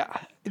 Yeah.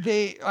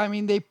 They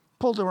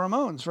pulled the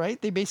Ramones, right?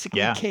 They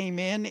basically came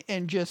in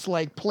and just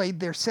played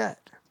their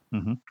set.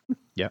 Mm-hmm.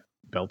 Yep.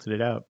 Belted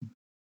it out.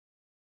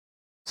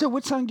 So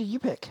what song did you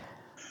pick?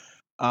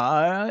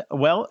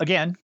 Well,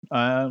 again,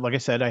 like I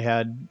said, I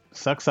had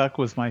Suck Suck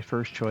was my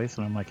first choice,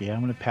 and I'm like, I'm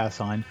going to pass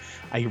on.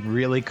 I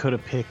really could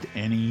have picked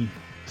any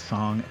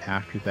song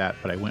after that,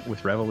 but I went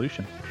with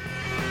Revolution.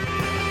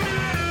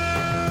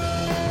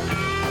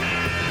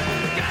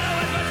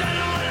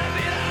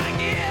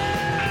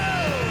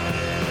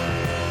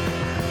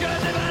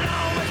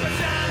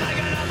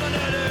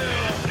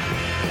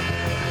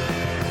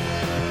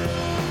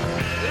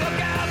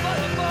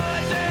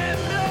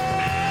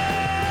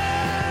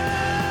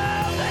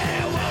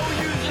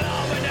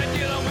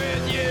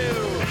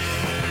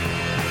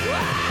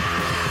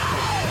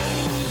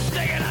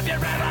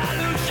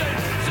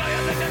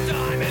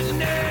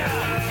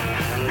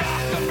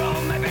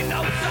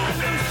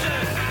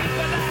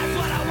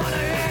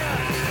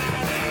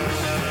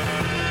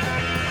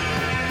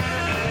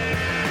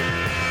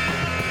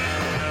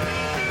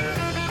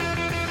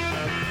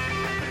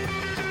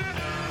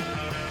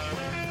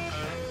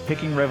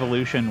 Picking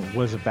Revolution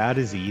was about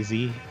as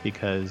easy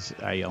because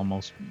I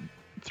almost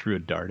threw a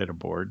dart at a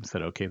board and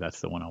said, okay, that's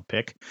the one I'll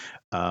pick.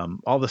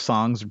 All the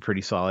songs are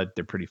pretty solid.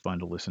 They're pretty fun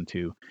to listen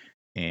to.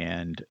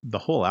 And the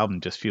whole album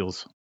just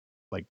feels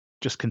like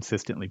just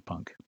consistently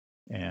punk.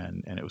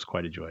 And it was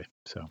quite a joy.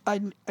 So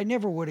I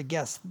never would have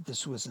guessed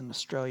this was an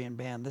Australian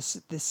band.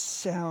 This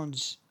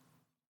sounds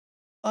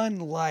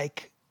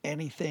unlike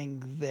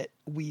anything that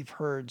we've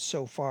heard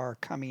so far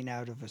coming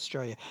out of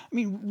Australia. I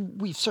mean,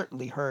 we've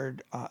certainly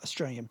heard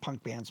Australian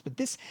punk bands, but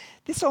this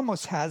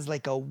almost has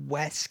a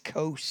West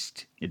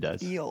Coast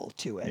feel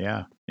to it.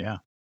 Yeah.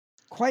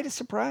 Quite a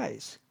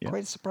surprise. Yeah.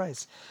 Quite a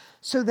surprise.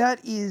 So that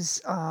is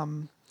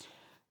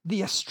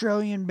the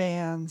Australian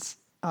band's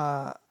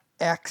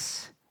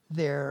X,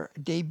 their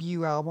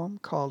debut album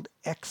called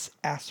X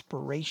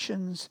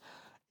Aspirations.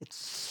 It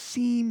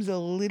seems a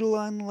little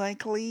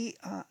unlikely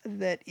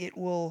that it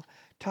will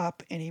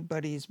top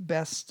anybody's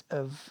best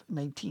of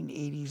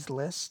 1980s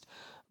list,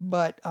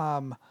 but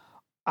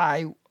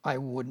I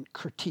wouldn't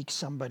critique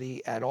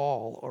somebody at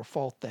all or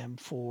fault them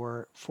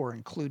for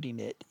including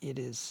it. It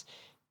is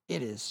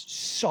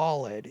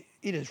solid.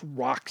 It is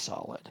rock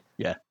solid.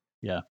 Yeah,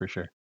 for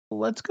sure.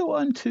 Let's go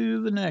on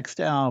to the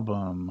next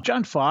album.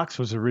 John Fox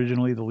was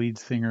originally the lead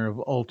singer of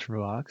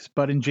Ultravox,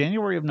 but in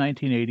January of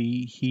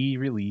 1980, he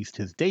released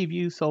his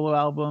debut solo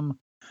album,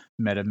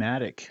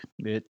 Metamatic.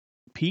 It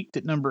peaked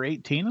at number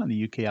 18 on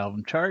the UK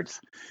album charts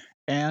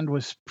and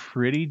was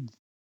pretty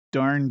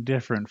darn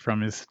different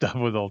from his stuff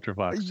with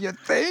Ultravox. You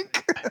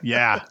think?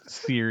 Yeah,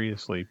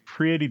 seriously,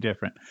 pretty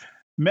different.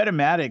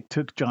 Metamatic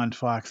took John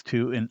Fox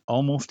to an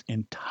almost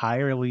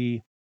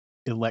entirely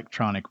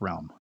electronic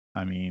realm.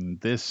 I mean,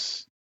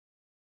 this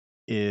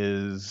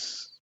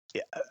is,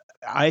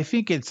 I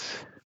think it's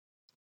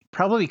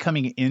probably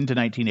coming into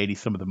 1980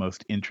 some of the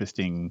most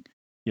interesting,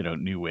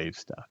 new wave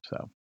stuff.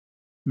 So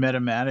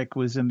Metamatic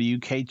was in the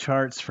UK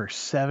charts for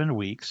 7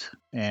 weeks,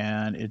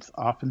 and it's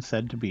often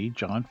said to be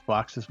John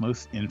Fox's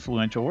most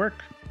influential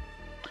work.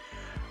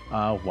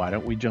 Why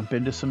don't we jump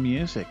into some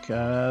music?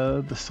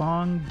 The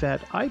song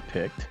that I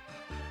picked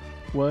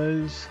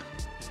was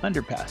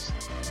Underpass.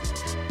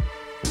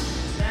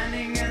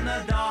 Standing in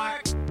the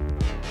dark,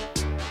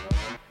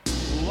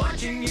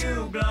 watching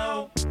you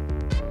glow,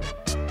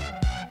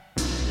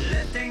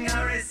 lifting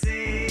a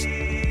receiver,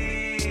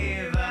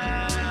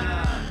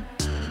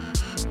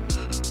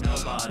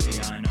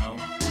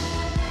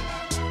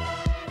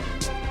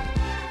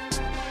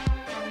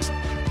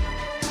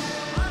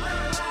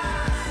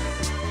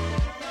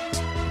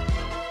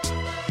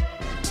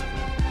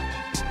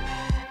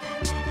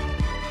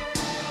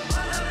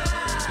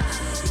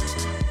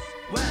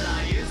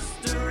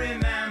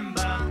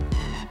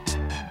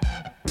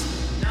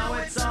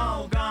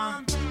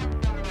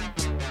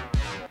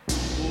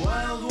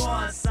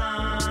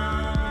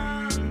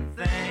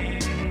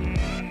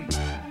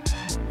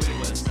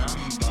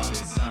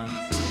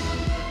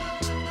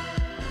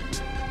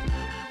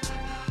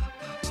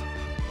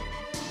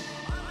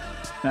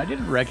 Now, I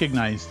didn't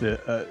recognize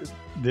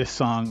this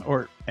song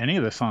or any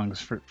of the songs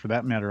for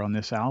that matter on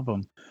this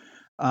album.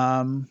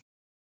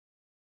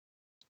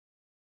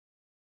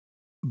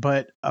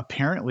 But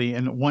apparently,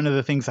 and one of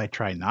the things I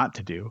try not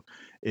to do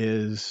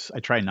is I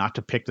try not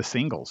to pick the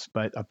singles,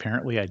 but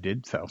apparently I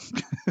did so.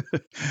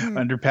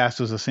 Underpass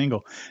was a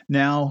single.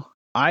 Now,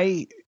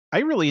 I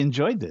really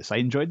enjoyed this. I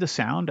enjoyed the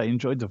sound. I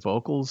enjoyed the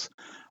vocals.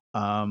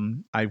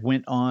 I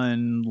went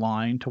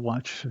online to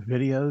watch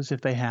videos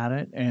if they had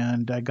it,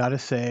 and I got to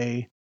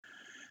say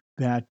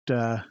that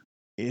the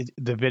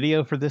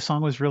video for this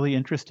song was really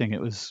interesting.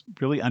 It was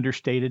really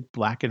understated,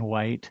 black and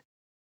white,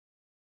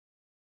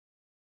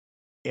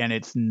 and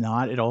it's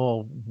not at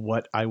all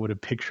what I would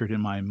have pictured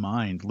in my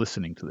mind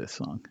listening to this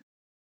song.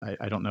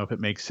 I don't know if it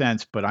makes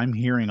sense, but I'm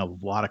hearing a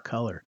lot of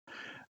color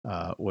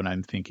when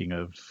I'm thinking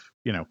of,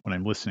 when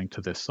I'm listening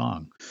to this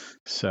song.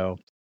 So,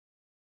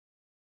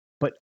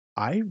 but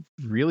I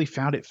really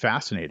found it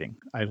fascinating.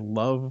 I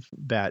love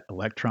that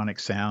electronic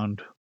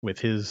sound with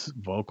his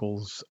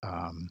vocals.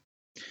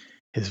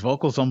 His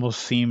vocals almost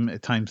seem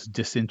at times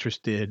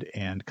disinterested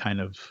and kind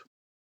of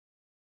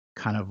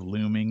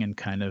looming and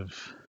kind of,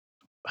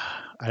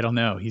 I don't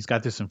know. He's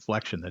got this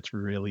inflection that's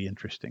really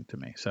interesting to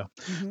me. So,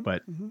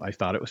 but I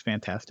thought it was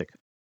fantastic.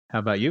 How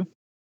about you?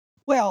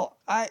 Well,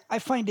 I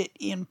find it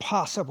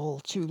impossible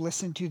to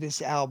listen to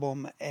this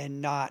album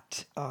and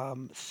not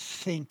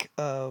think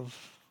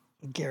of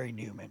Gary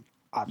Newman,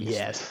 obviously.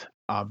 Yes,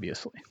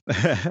 obviously.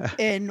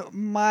 And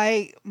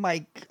my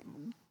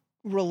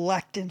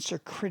reluctance or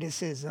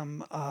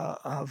criticism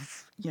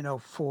of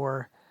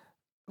for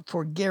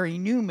Gary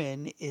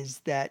Newman is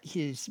that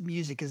his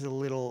music is a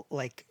little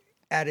like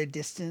at a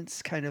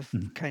distance, kind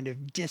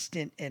of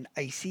distant and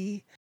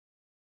icy.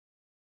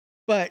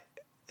 But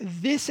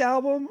this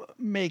album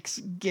makes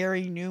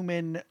Gary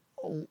Newman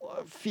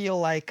feel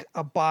like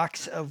a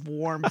box of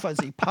warm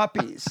fuzzy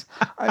puppies.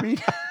 I mean,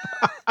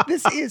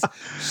 this is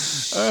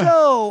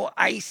so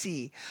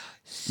icy,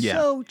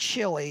 so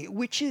chilly,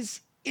 which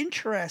is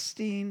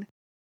interesting,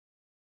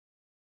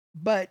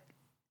 but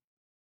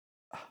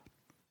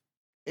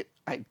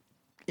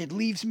it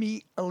leaves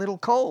me a little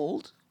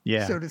cold,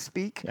 so to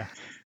speak. Yeah.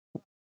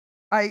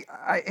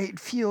 It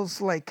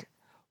feels like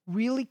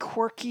really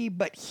quirky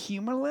but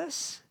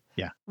humorless.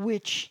 Yeah.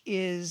 Which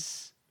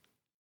is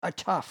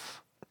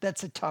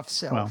that's a tough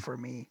sell for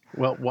me.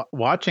 Well,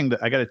 I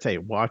got to tell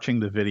you,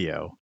 watching the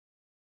video,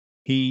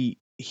 he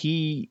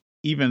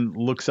even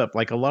looks up,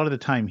 like a lot of the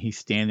time he's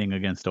standing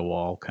against a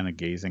wall, kind of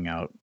gazing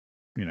out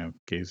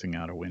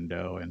a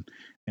window, and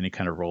he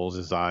kind of rolls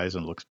his eyes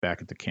and looks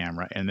back at the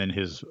camera, and then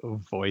his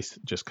voice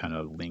just kind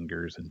of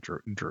lingers and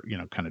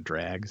kind of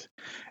drags.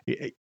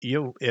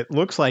 It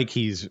looks like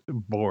he's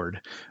bored,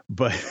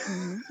 but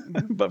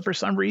but for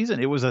some reason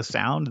it was a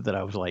sound that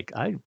I was like,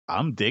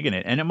 I'm digging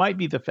it, and it might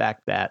be the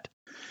fact that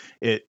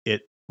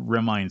it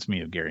reminds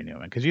me of Gary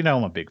Newman, because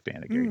I'm a big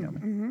fan of Gary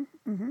Newman.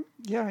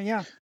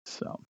 Yeah.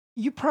 So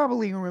you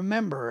probably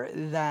remember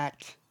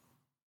that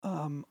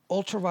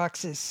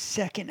Ultravox's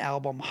second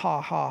album,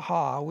 Ha Ha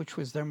Ha, which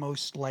was their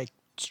most like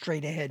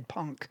straight ahead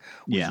punk,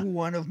 was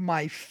one of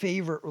my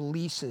favorite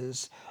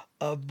releases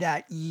of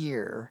that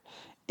year.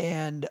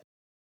 And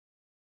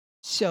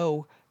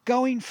so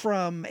going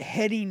from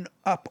heading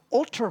up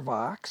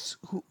Ultravox,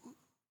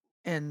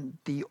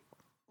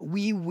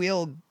 we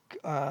will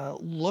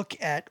look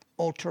at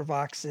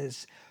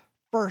Ultravox's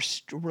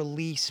first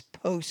release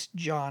post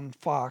John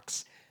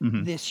Fox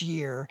this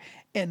year,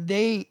 and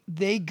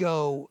they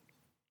go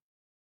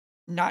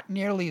not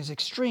nearly as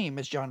extreme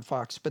as John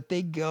Fox, but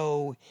they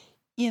go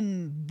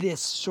in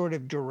this sort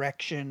of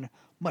direction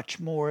much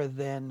more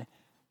than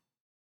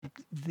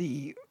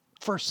the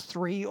first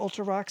three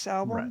Ultravox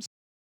albums.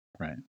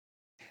 Right.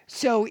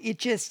 So it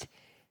just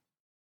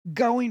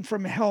going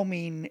from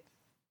helming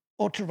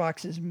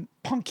Ultravox's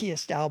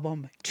punkiest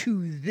album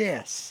to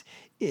this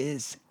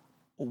is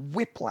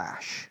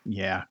whiplash.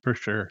 Yeah, for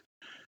sure.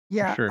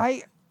 Yeah, for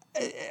sure.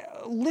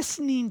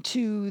 Listening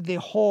to the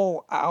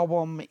whole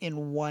album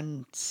in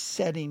one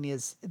setting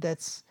it's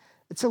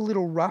a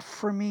little rough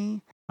for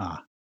me.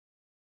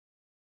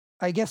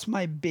 I guess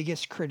my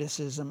biggest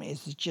criticism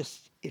is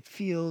just it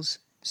feels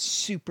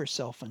super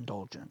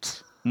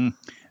self-indulgent.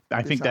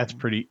 I think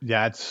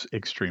that's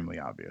extremely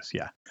obvious.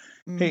 Yeah.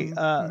 Hey,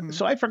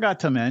 so I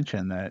forgot to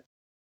mention that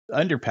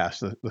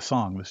Underpass, the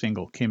song, the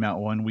single, came out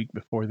 1 week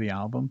before the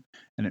album,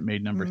 and it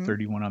made number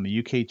 31 on the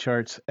UK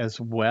charts, as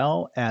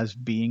well as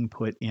being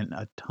put in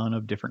a ton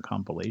of different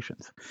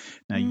compilations.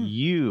 Now,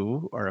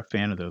 you are a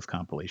fan of those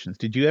compilations.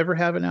 Did you ever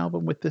have an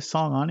album with this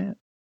song on it?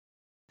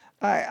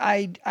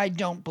 I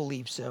don't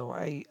believe so.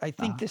 I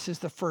think this is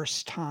the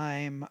first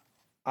time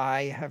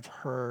I have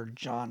heard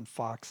John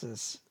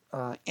Fox's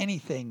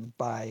anything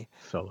by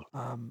solo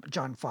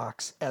John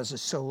Fox as a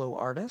solo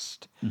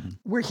artist.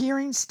 We're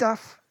hearing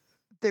stuff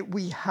that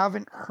we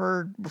haven't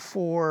heard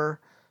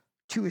before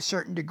to a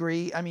certain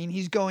degree. I mean,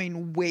 he's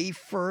going way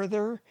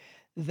further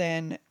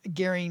than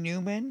Gary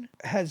Newman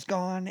has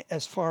gone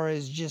as far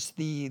as just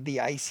the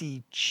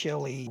icy,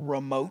 chilly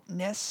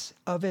remoteness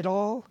of it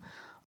all.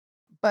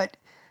 But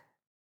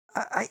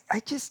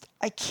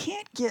I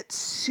can't get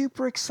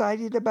super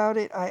excited about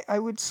it. I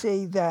would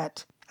say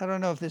that, I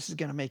don't know if this is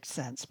going to make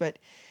sense, but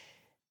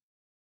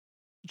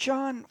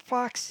John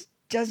Fox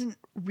doesn't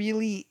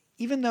really,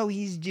 even though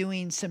he's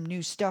doing some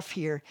new stuff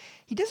here,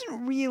 he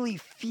doesn't really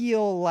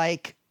feel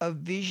like a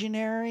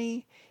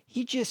visionary.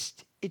 It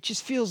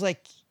just feels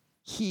like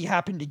he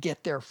happened to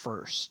get there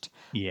first.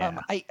 Yeah.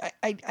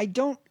 I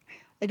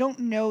don't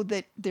know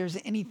that there's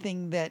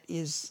anything that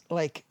is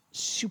like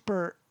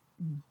super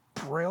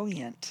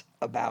brilliant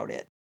about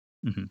it,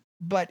 Mm-hmm.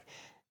 but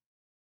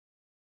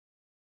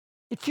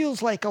it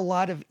feels like a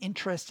lot of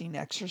interesting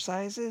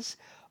exercises.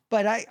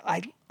 But I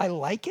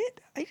like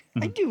it. I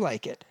Mm-hmm. do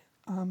like it.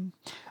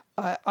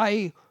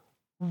 I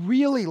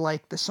really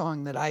like the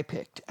song that I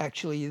picked.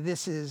 Actually,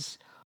 this is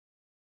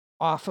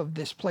off of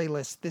this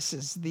playlist. This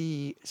is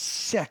the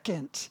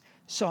second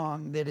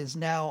song that is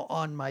now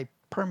on my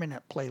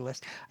permanent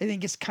playlist. I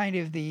think it's kind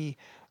of the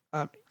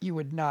you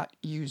would not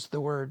use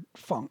the word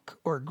funk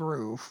or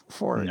groove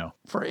No.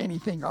 for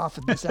anything off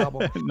of this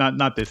album.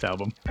 not this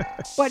album.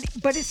 but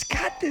it's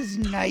got this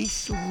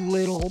nice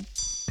little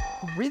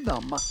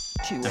rhythm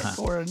to it,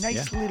 or a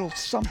nice little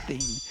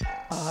something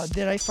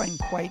that I find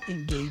quite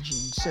engaging.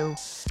 So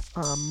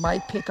my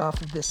pick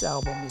off of this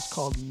album is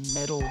called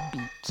Metal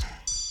Beat.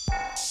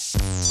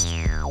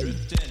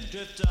 Drift in,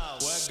 drift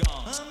out, we're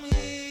gone. I'm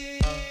here.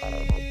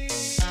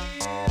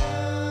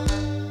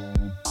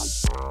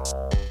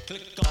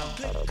 Click on,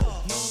 click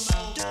off. No,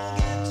 don't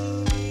get too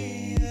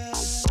near.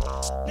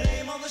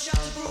 Name on the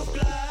shatterproof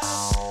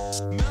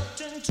glass.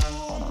 Melt into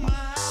a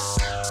mass.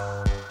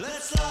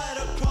 Let's slide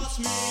across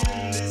me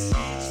in this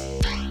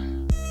heat.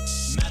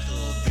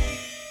 Metal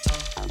beat.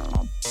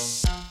 Metal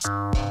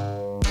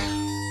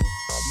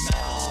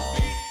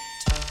beat.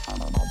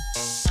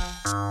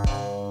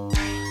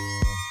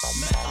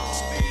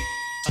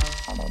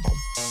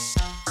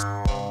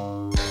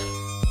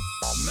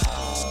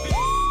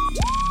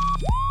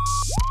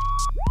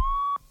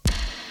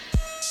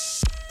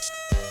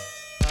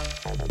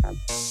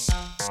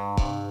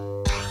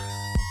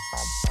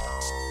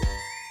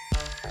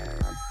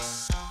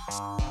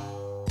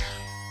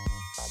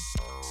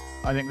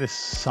 I think this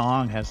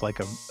song has like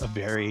a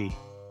very,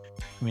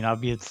 I mean,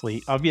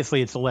 obviously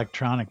it's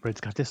electronic, but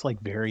it's got this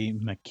like very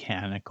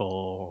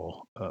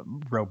mechanical,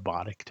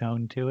 robotic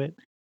tone to it.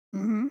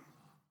 Mm-hmm.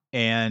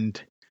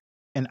 And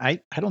I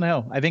don't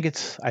know. I think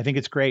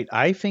it's great.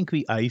 I think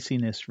the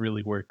iciness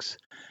really works.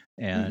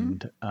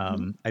 And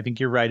I think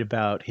you're right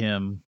about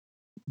him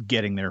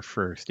getting there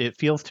first. It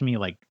feels to me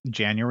like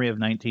January of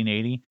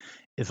 1980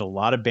 is a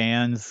lot of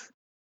bands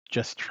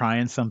just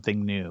trying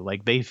something new.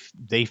 Like they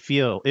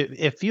feel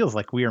it feels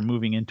like we are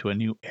moving into a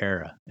new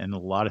era, and a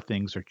lot of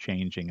things are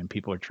changing, and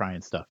people are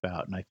trying stuff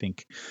out. And I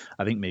think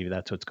maybe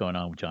that's what's going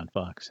on with John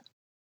Fox.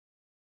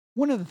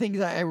 One of the things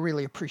I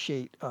really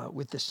appreciate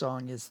with this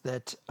song is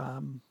that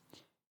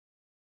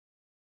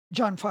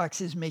John Fox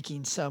is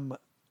making some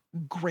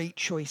great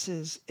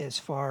choices as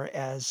far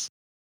as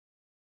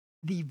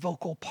the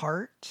vocal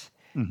part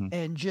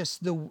and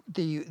just the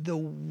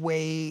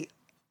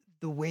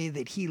way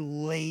that he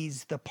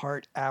lays the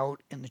part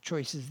out and the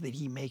choices that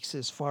he makes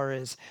as far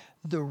as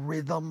the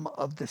rhythm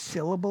of the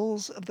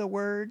syllables of the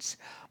words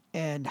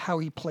and how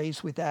he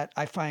plays with that,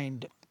 I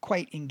find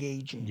quite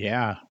engaging.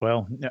 Yeah,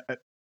 well,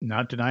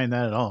 not denying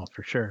that at all,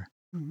 for sure.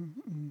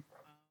 Mm-hmm.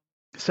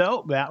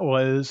 So that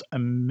was a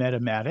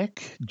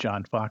Metamatic,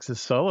 John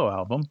Fox's solo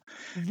album.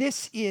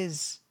 This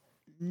is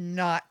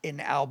not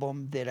an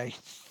album that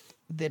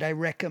I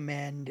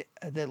recommend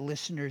that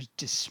listeners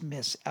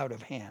dismiss out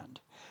of hand.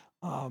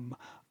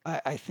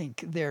 I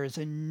think there's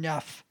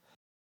enough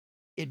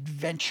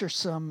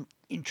adventuresome,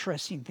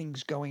 interesting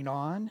things going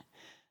on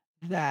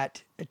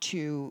that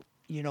to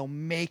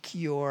make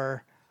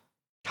your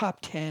top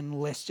 10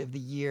 list of the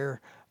year,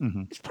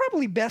 it's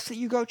probably best that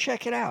you go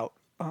check it out.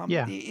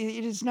 Yeah.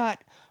 It is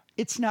not.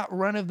 It's not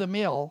run of the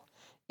mill.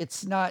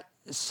 It's not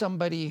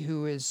somebody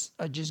who is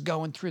just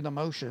going through the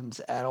motions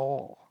at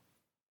all.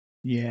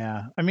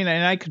 Yeah. I mean,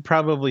 and I could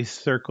probably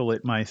circle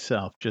it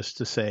myself just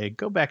to say,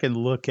 go back and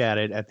look at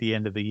it at the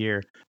end of the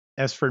year.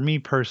 As for me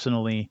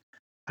personally,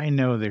 I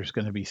know there's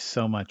going to be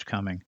so much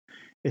coming.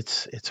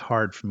 It's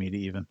hard for me to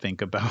even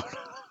think about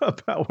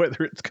about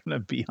whether it's going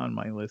to be on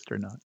my list or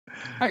not.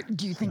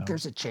 Do you think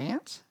there's a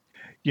chance?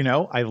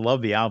 I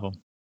love the album.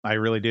 I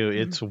really do.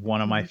 It's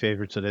one of my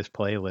favorites of this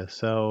playlist.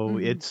 So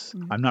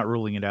I'm not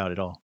ruling it out at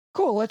all.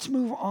 Cool. Let's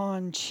move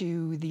on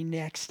to the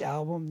next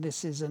album.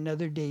 This is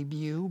another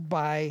debut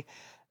by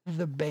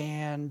the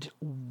band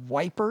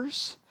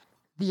Wipers.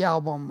 The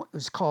album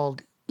is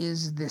called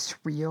Is This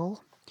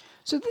Real?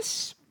 So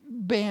this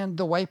band,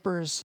 the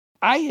Wipers,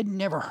 I had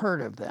never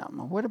heard of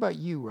them. What about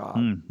you, Rob?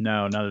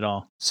 No, not at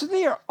all. So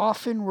they are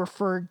often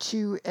referred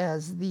to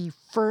as the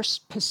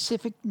first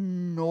Pacific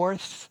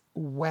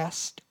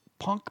Northwest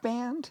punk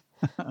band.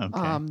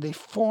 Okay. They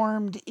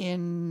formed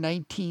in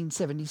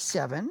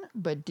 1977,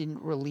 but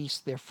didn't release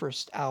their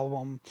first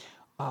album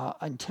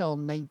until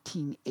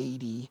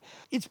 1980.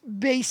 It's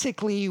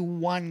basically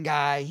one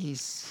guy.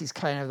 He's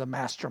kind of the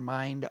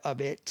mastermind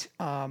of it,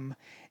 and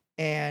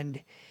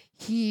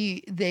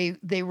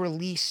they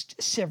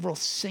released several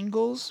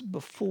singles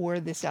before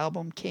this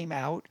album came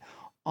out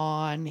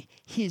on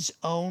his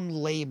own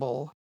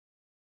label.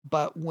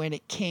 But when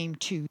it came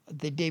to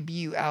the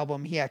debut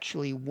album, he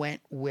actually went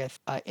with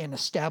an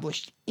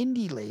established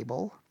indie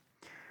label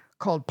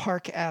called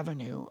Park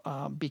Avenue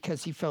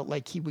because he felt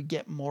like he would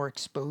get more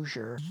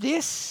exposure.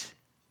 This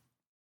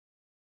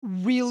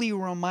really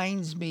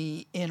reminds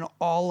me in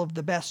all of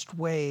the best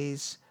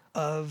ways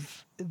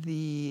of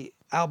the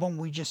album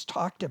we just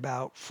talked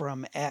about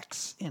from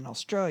X in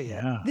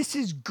Australia. Yeah. This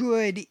is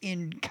good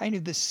in kind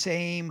of the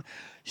same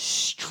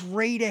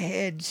straight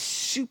ahead,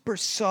 super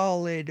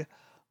solid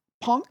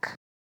punk.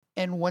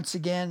 And once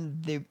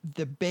again,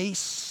 the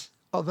bass,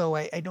 although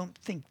I don't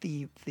think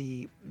the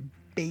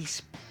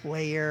bass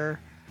player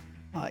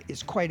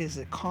is quite as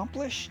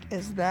accomplished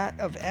as that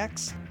of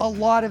X. A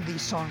lot of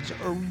these songs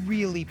are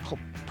really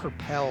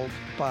propelled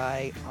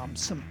by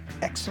some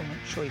excellent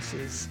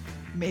choices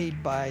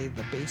made by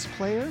the bass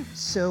player.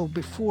 So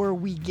before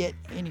we get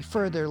any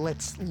further,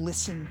 let's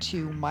listen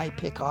to my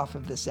pick off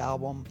of this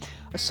album,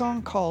 a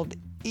song called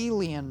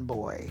Alien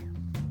Boy.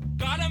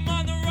 Got him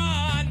on the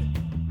run.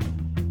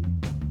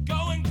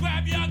 Go and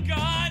grab your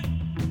gun.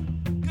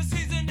 'Cause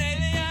he's an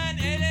alien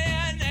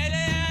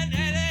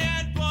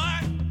boy.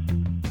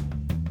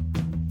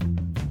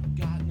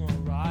 Got no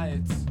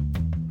rights.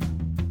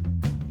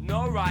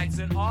 No rights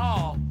at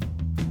all.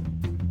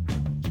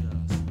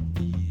 Just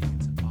eat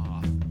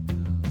off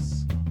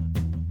this.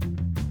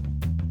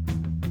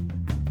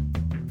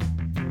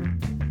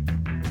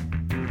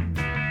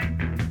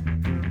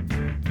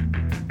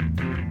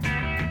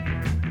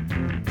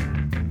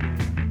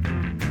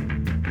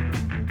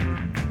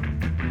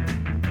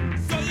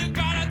 So you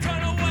gotta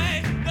turn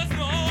away. There's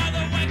no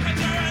other way 'cause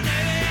you're an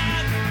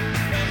alien.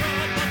 They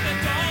will, but they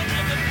don't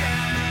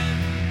understand.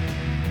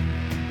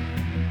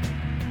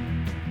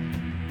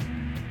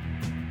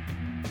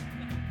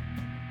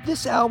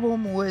 This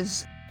album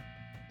was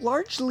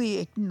largely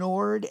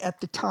ignored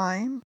at the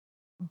time,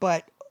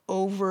 but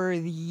over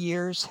the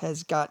years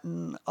has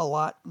gotten a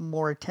lot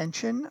more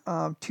attention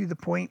to the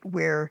point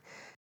where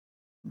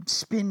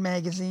Spin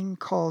Magazine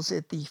calls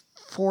it the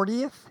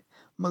 40th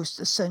most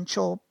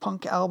essential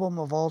punk album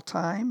of all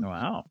time.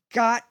 Wow.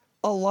 Got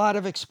a lot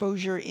of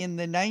exposure in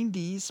the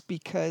 90s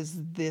because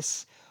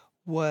this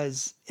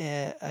was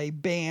a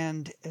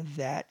band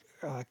that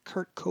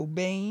Kurt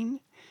Cobain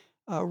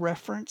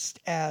referenced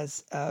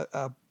as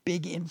a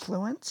big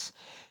influence.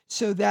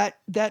 So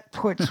that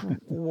puts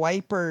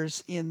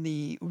Wipers in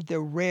the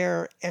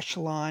rare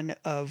echelon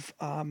of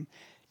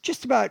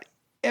just about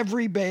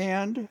every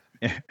band,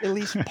 at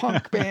least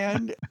punk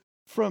band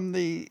from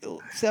the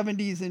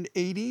 70s and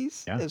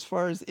 80s, as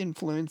far as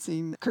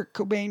influencing Kurt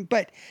Cobain.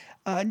 But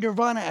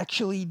Nirvana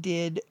actually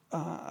did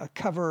a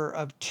cover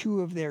of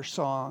 2 of their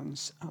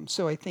songs.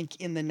 So I think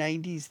in the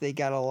 90s they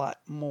got a lot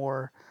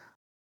more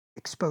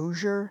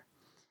exposure.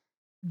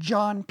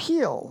 John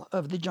Peel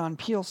of the John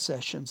Peel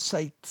Sessions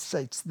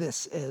cites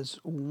this as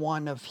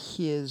one of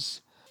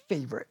his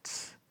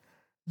favorites.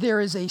 There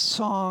is a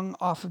song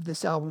off of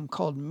this album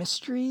called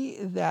Mystery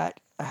that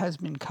has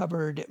been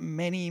covered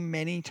many,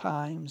 many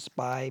times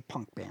by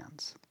punk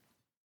bands.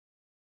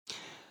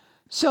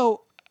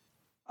 So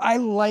I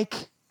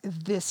like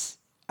this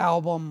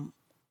album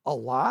a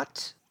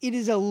lot. It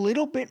is a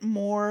little bit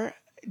more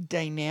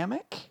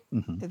dynamic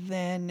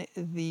than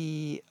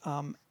the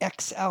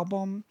X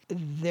album.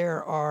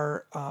 There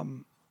are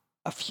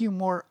a few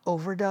more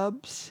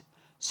overdubs.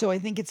 So I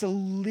think it's a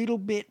little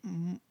bit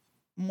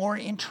more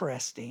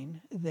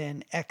interesting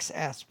than X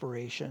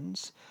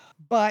Aspirations.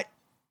 But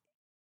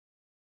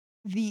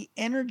the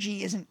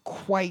energy isn't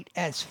quite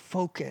as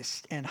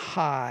focused and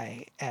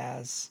high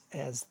as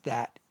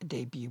that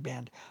debut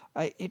band.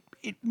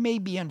 It may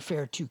be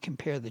unfair to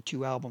compare the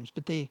 2 albums,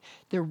 but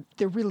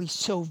they're really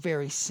so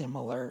very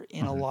similar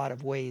in a lot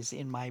of ways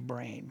in my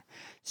brain.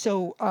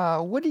 So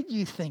what did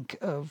you think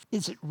of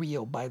Is It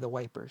Real by the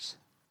Wipers?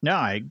 No,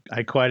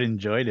 I quite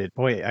enjoyed it.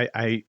 Boy,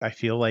 I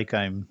feel like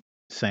I'm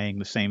saying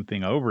the same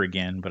thing over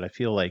again, but I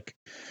feel like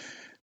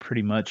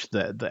pretty much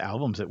the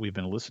albums that we've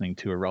been listening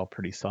to are all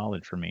pretty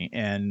solid for me.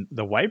 And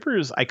the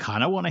Wipers, I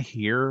kind of want to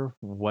hear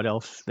what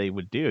else they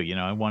would do. You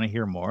know, I want to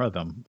hear more of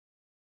them.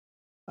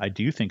 I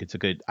do think it's a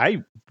good.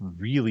 I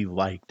really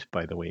liked,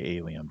 by the way,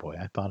 Alien Boy.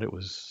 I thought it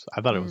was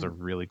a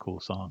really cool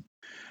song.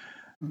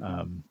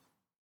 And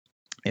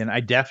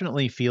I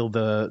definitely feel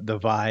the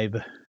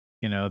vibe.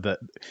 You know, that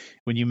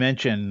when you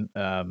mention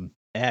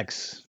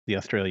X, the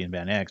Australian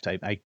band X,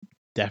 I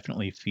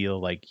definitely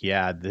feel like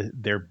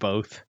they're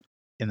both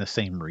in the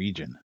same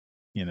region.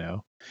 You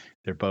know,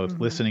 they're both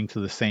listening to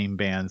the same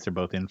bands. They're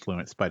both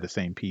influenced by the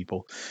same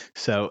people.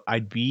 So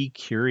I'd be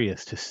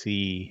curious to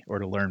see or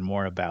to learn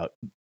more about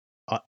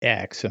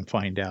X and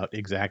find out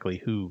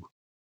exactly who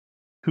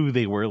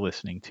they were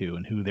listening to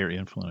and who their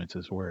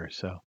influences were.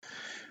 So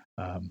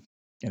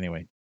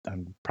anyway,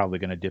 I'm probably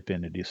going to dip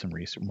in and do some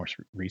more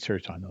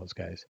research on those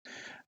guys.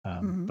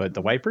 Mm-hmm, But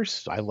the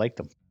Wipers, I like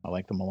them. I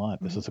like them a lot.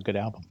 This is a good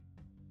album.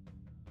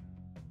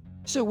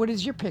 So what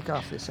is your pick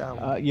off this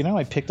album?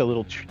 I picked a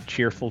little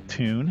cheerful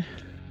tune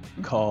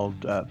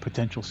called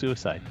Potential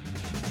Suicide.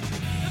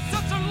 It's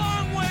such a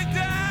long way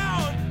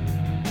down.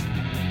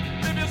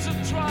 Maybe I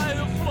should try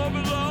to flow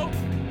below.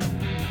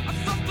 I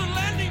stopped the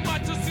landing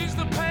might just ease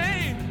the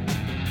pain.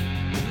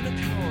 Being a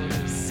coward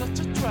is such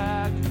a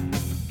drag.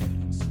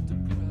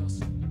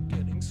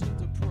 Getting so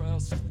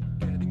depressed,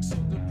 getting so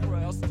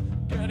depressed,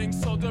 getting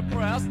so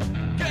depressed,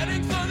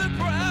 getting so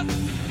depressed,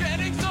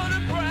 getting so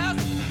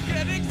depressed,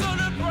 getting so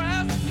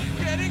depressed,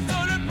 getting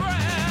so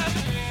depressed.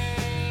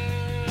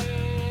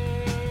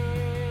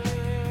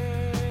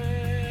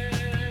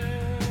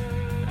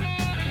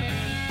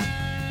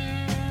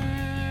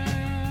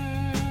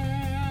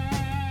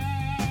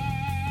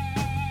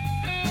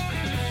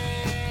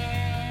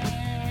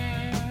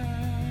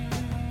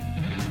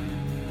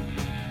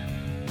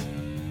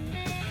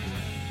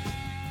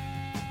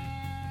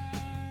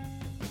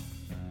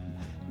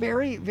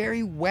 Very,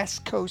 very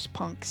West Coast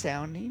punk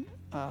sounding.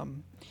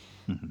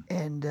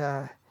 And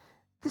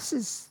this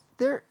is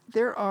there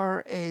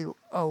are a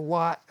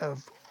lot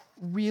of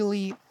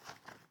really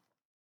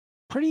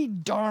pretty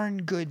darn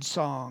good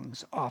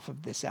songs off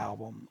of this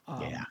album.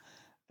 Yeah.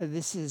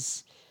 This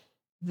is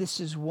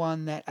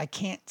one that I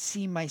can't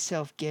see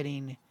myself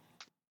getting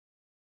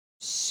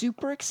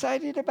super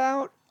excited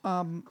about.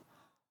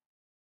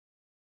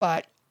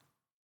 But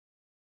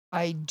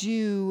I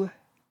do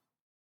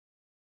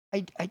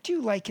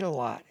like it a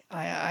lot.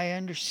 I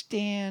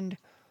understand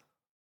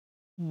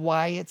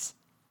why it's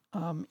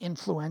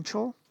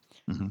influential.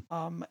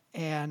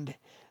 And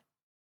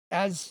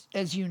as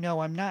you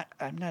know, I'm not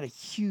a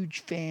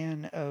huge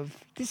fan of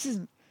this.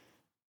 Isn't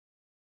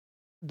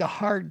the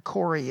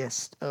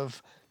hardcoreiest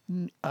of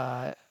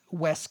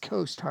West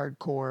Coast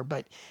hardcore,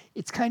 but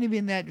it's kind of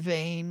in that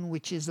vein,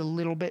 which is a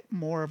little bit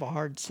more of a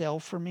hard sell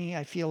for me.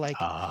 I feel like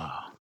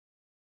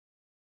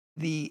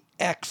the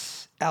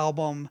X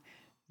album,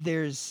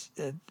 they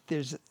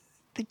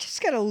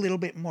just got a little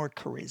bit more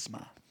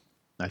charisma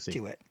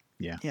to it.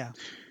 Yeah.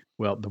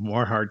 Well, the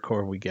more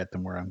hardcore we get, the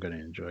more I'm going to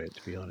enjoy it,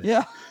 to be honest.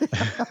 Yeah.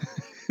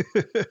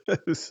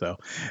 So,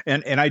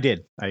 and I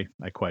did. I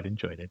quite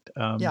enjoyed it.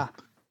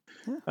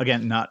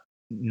 Again,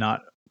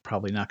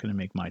 probably not going to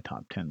make my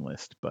top 10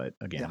 list, but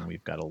again,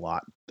 we've got a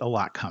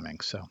lot coming.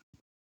 So.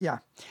 Yeah.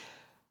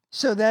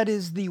 So that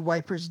is the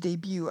Wipers'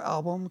 debut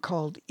album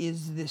called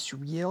Is This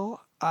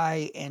Real?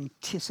 I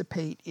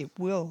anticipate it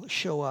will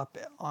show up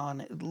on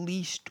at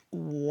least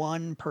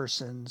one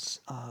person's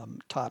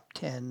top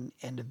 10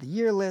 end of the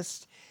year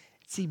list.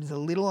 It seems a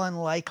little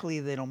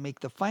unlikely that it'll make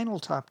the final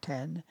top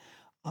 10,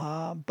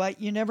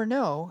 but you never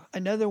know.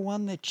 Another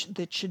one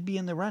that should be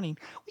in the running.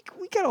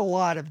 We got a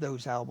lot of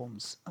those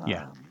albums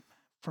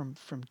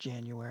from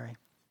January.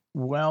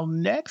 Well,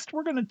 next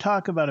we're going to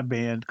talk about a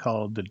band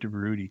called the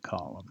Durutti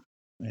Column.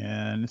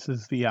 And this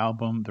is the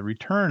album, The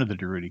Return of the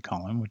Durutti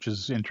Column, which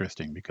is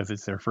interesting because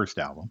it's their first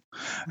album.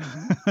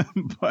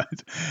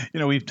 But,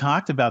 we've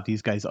talked about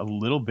these guys a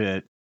little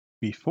bit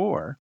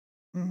before.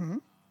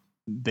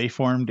 They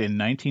formed in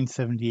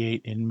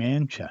 1978 in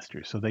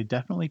Manchester. So they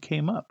definitely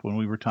came up when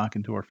we were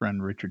talking to our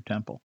friend Richard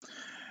Temple.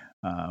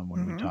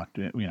 When we talked,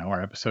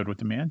 our episode with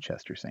the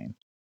Manchester scene.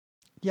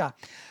 Yeah.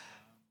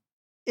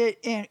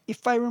 And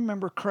if I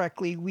remember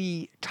correctly,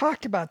 we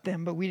talked about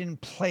them, but we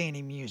didn't play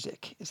any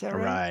music. Is that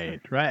right?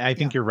 Right. I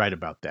think you're right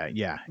about that.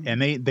 Yeah. And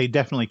they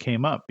definitely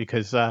came up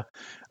because I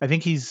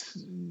think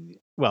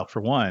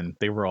for one,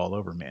 they were all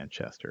over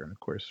Manchester. And of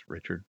course,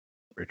 Richard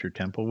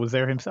Temple was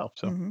there himself.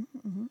 So,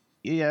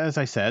 yeah, as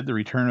I said, The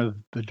Return of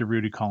the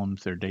Durutti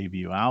Column's their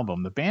debut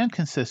album. The band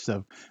consists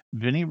of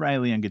Vinnie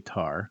Riley on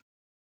guitar,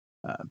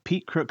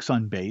 Pete Crooks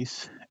on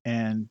bass,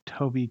 and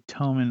Toby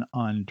Toman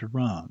on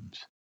drums.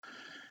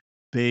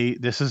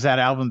 This is that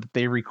album that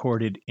they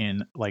recorded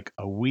in like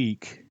a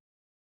week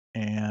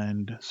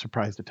and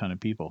surprised a ton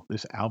of people.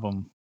 This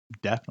album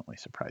definitely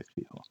surprised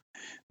people.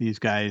 These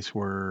guys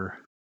were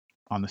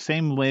on the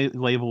same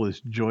label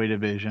as Joy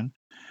Division,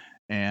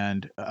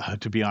 and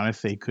to be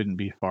honest, they couldn't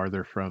be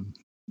farther from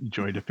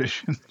Joy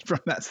Division from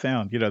that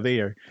sound.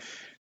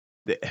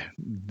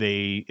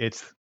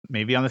 It's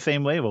maybe on the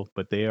same label,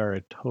 but they are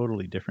a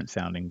totally different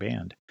sounding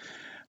band.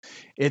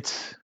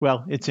 It's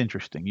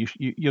interesting.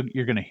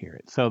 You're going to hear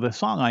it. So the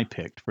song I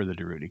picked for the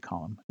Durutti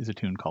Column is a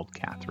tune called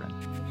Catherine.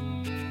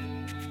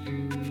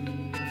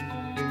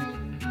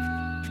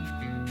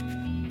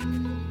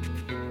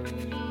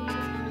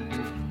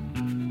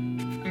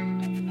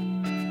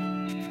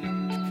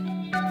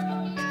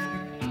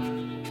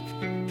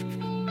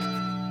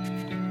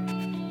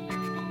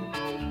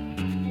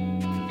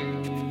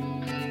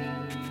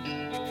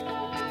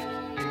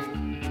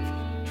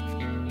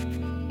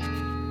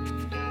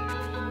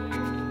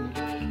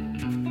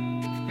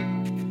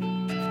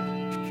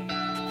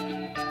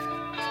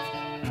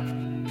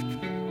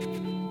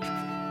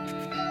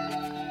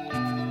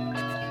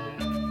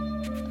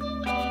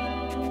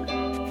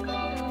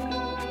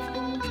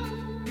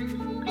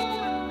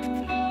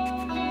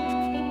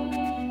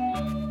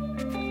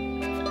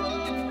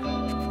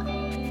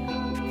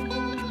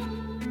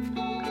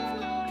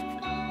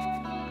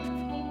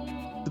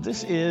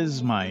 this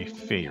is my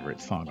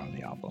favorite song on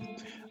the album.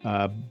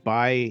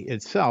 By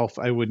itself,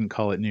 I wouldn't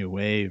call it new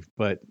wave,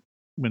 but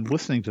when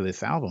listening to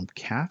this album,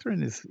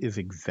 Catherine is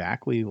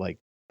exactly like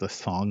the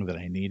song that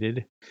I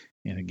needed.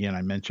 And again,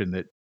 I mentioned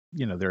that,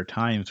 there are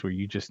times where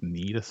you just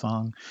need a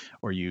song,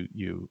 or you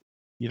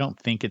don't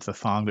think it's a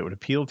song that would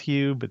appeal to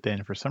you, but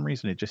then for some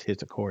reason it just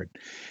hits a chord.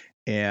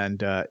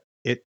 And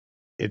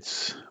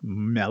it's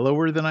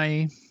mellower than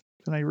I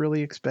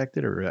really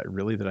expected, or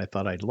really that I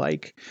thought I'd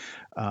like.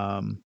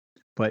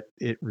 But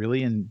it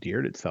really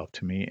endeared itself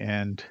to me,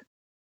 and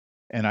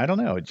I don't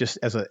know, it just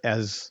as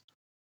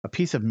a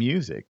piece of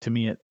music to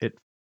me, it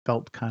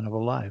felt kind of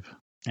alive.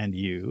 And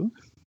you?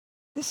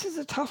 This is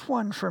a tough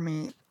one for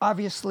me.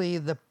 Obviously,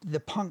 the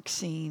punk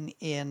scene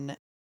in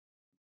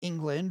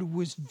England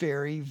was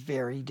very,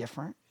 very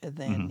different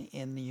than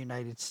in the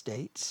United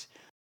States.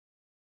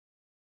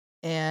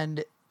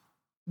 And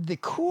the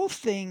cool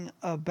thing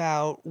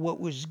about what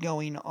was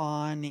going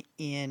on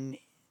in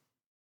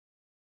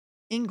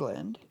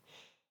England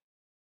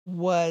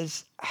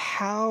was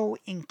how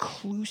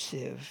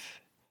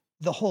inclusive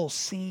the whole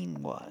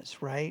scene was,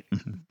 right?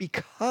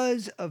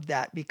 Because of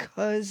that,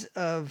 because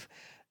of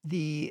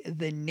the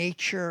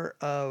nature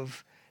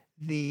of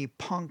the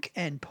punk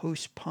and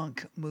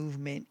post-punk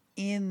movement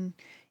in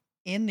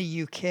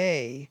the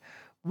UK,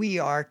 we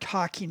are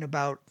talking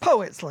about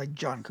poets like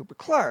John Cooper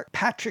Clarke,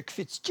 Patrick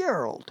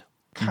Fitzgerald,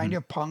 kind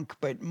of punk,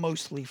 but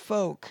mostly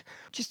folk.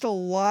 Just a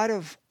lot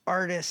of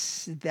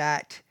artists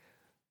that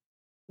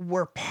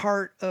were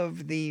part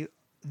of the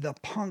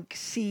punk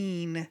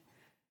scene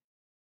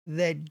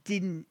that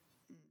didn't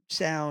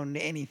sound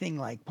anything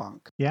like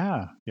punk.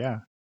 Yeah.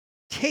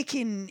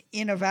 Taken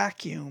in a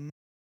vacuum,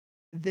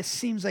 this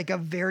seems like a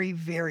very,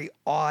 very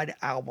odd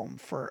album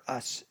for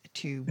us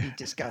to be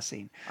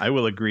discussing. I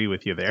will agree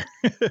with you there.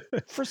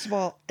 First of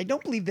all, I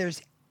don't believe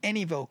there's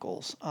any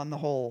vocals on the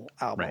whole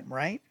album,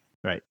 right?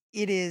 Right.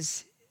 It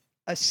is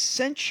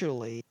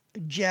essentially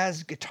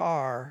jazz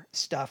guitar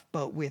stuff,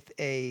 but with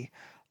a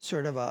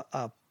sort of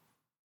a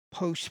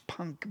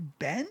post-punk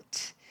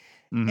bent.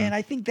 And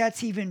I think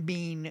that's even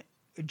being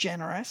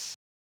generous.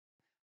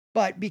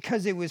 But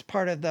because it was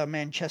part of the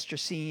Manchester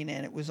scene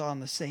and it was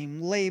on the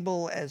same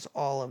label as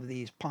all of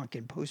these punk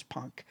and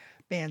post-punk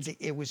bands,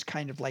 it was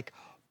kind of like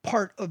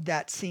part of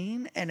that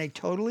scene. And I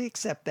totally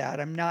accept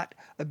that. I'm not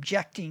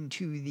objecting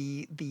to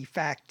the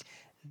fact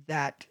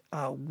that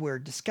we're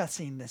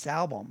discussing this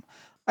album.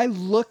 I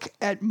look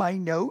at my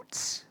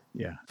notes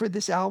for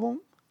this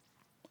album.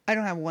 I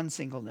don't have one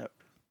single note.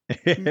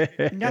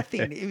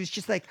 Nothing. It was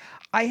just like,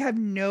 I have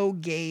no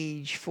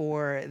gauge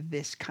for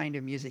this kind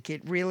of music.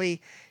 It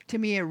really, to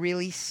me, it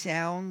really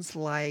sounds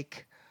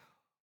like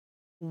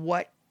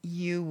what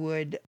you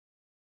would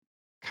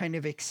kind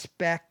of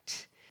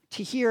expect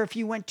to hear if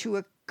you went to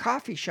a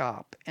coffee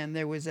shop and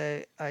there was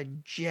a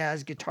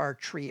jazz guitar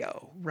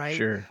trio, right?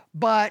 Sure.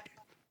 But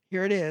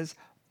here it is,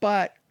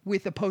 but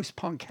with a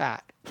post-punk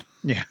hat.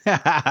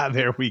 Yeah,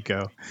 there we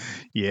go.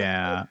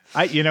 Yeah.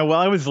 While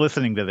I was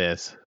listening to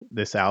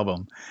this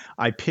album,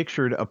 I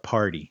pictured a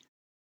party,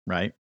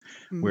 right?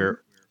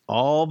 Where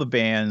all the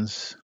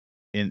bands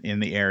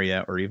in the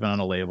area, or even on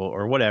a label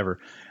or whatever,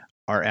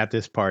 are at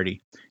this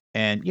party.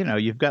 And,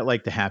 you've got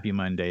like the Happy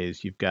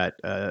Mondays, you've got,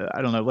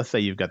 I don't know, let's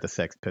say you've got the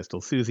Sex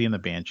Pistols, Susie and the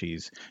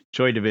Banshees,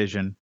 Joy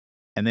Division,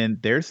 and then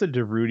there's the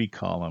DeRudy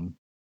column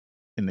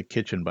in the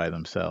kitchen by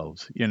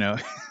themselves,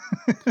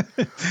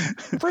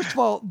 First of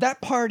all,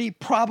 that party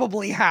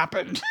probably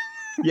happened.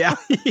 Yeah,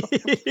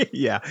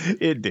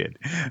 it did.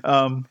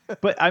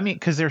 But I mean,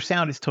 because their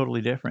sound is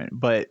totally different,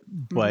 but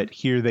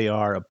here they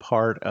are, a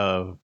part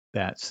of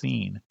that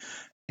scene,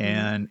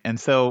 and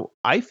so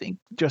I think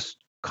just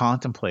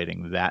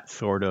contemplating that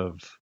sort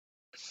of,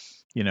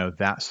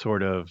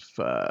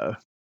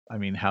 I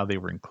mean, how they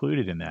were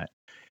included in that,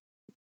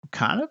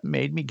 kind of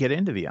made me get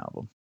into the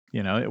album.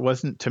 It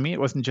wasn't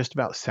just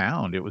about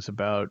sound. It was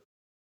about,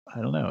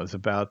 I don't know, it was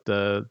about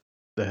the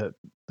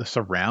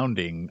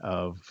surrounding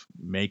of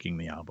making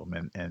the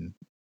album, and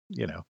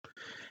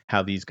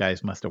how these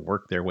guys must have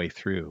worked their way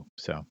through.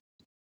 So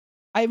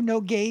I have no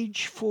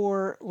gauge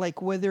for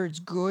like whether it's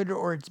good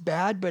or it's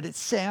bad, but it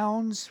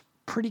sounds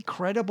pretty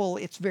credible.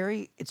 It's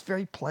very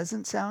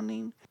pleasant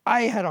sounding.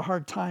 I had a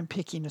hard time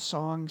picking a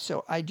song,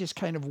 so I just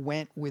kind of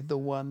went with the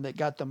one that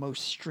got the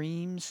most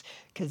streams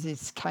because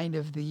it's kind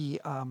of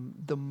the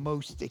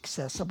most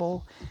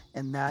accessible,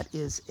 and that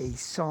is a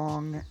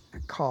song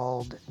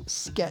called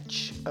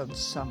Sketch of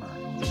Summer.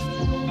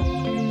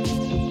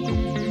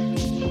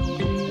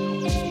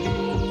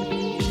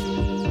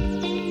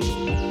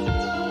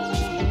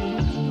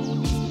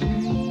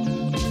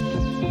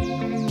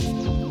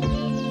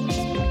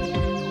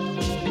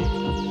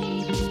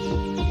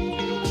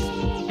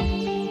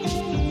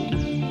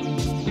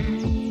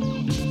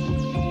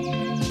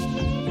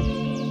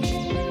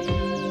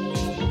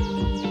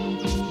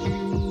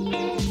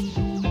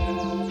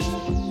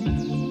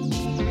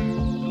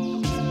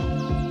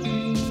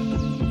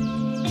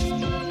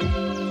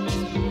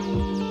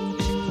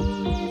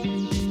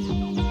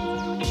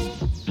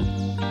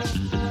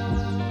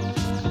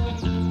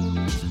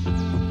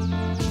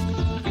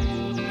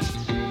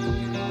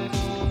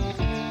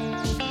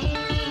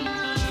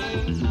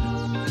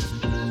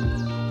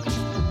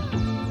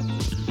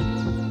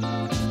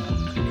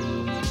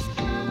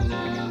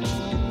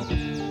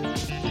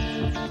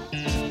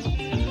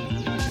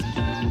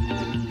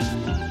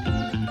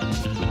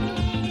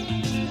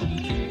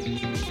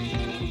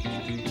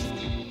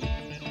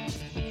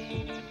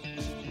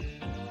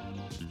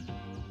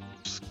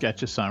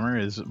 Sketch of Summer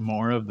is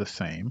more of the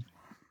same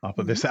off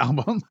of this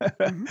album.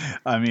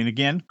 I mean,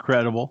 again,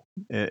 credible.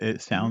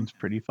 It sounds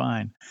pretty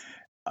fine.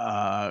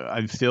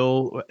 I'm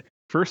still,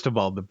 first of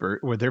all,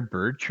 were there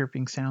bird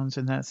chirping sounds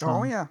in that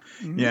song? Oh yeah.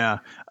 Yeah.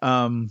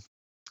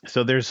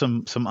 So there's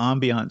some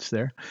ambiance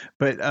there,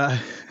 but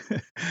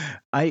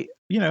I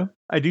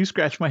do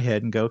scratch my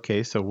head and go,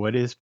 okay, so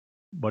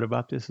what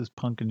about this is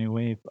punk and new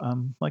wave?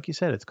 Like you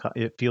said,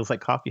 it feels like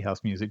coffee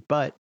house music,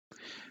 but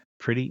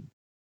pretty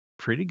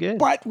good.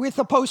 But with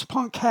a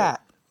post-punk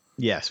hat.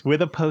 Yes,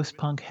 with a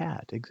post-punk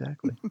hat,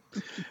 exactly.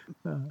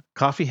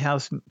 Coffee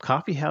house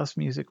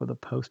music with a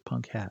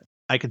post-punk hat.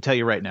 I can tell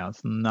you right now,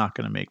 it's not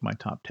going to make my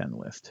top 10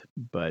 list,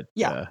 but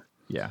yeah.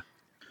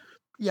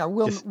 Yeah,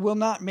 will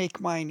not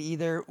make mine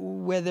either.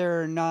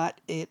 Whether or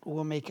not it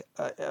will make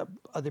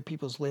other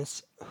people's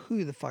lists,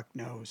 who the fuck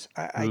knows?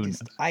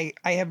 I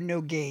have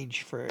no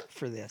gauge for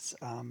this.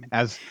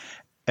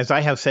 As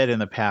I have said in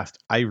the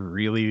past, I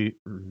really,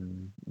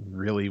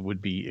 really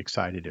would be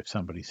excited if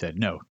somebody said,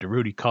 "No,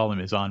 DeRudy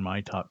Column is on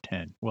my top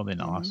 10." Well, then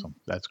awesome,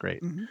 that's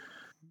great.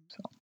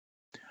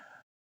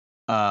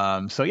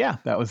 So yeah,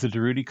 that was the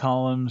DeRudy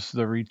Columns,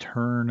 the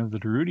return of the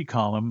DeRudy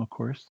Column, of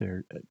course,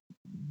 their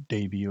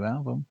debut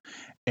album,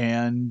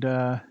 and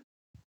yeah,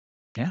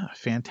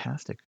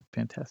 fantastic.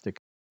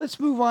 Let's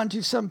move on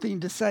to something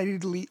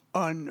decidedly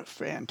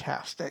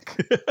unfantastic.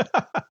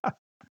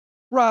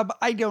 Rob,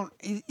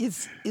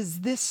 is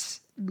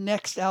this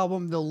next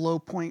album the low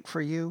point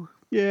for you?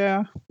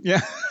 Yeah.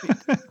 Yeah.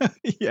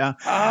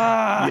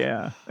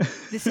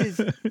 This is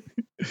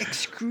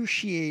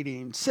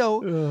excruciating.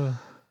 So,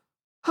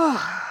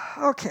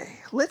 okay,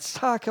 let's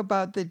talk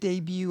about the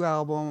debut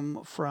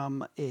album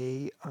from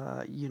a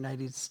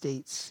United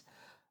States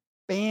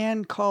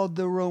band called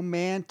The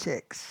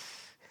Romantics.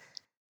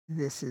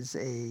 This is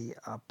a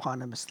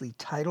eponymously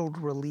titled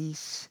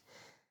release.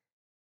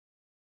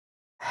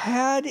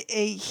 Had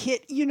a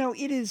hit,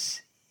 it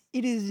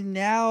is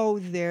now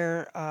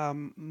their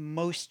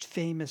most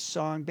famous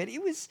song, but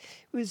it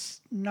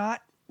was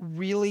not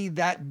really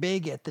that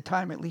big at the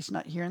time, at least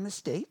not here in the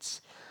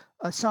States.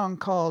 A song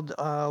called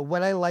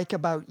What I Like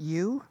About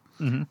You.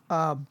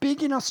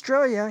 Big in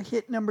Australia,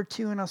 hit number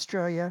 2 in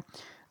Australia,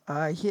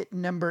 hit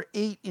number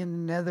 8 in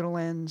the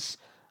Netherlands,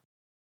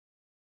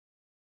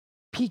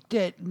 peaked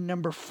at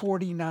number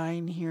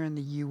 49 here in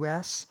the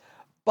US.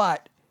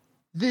 But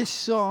this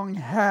song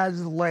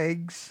has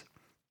legs.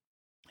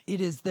 It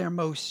is their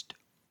most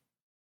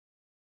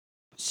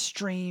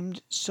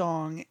streamed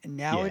song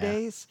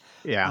nowadays.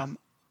 Yeah.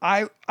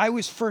 I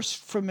was first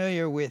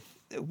familiar with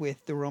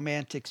the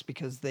Romantics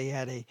because they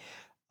had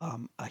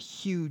a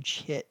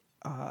huge hit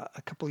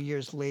a couple of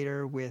years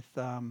later with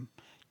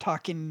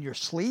 "Talking in Your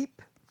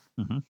Sleep."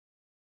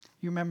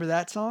 You remember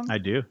that song? I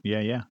do.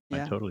 Yeah. I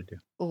totally do.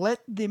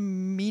 Let the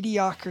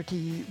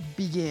mediocrity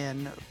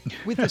begin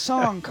with a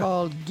song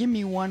called "Give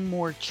Me One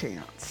More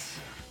Chance."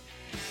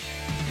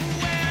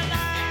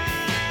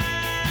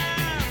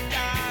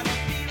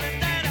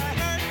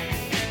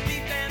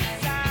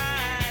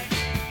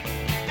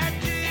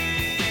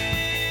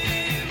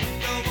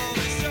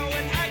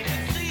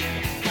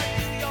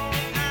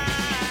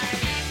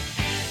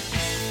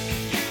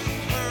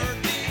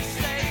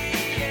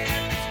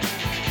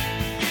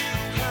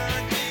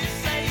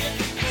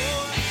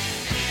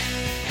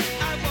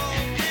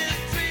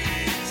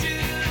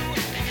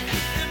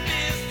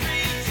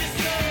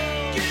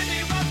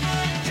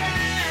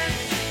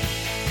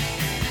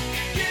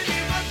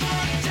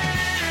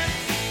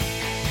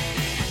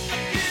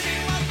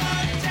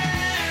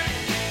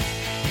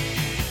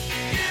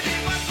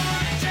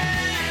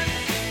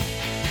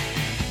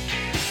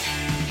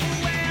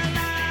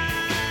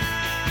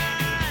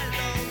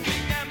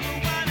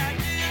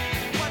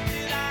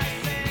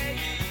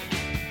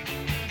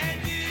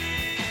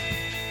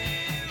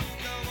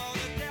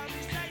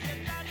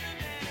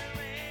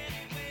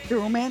 The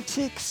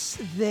Romantics,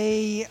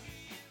 they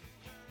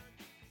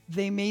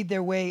made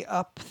their way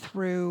up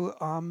through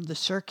the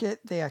circuit.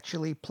 They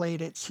actually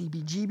played at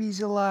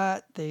CBGB's a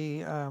lot.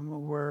 They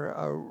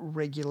were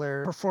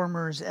regular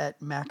performers at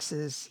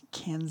Max's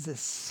Kansas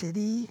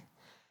City.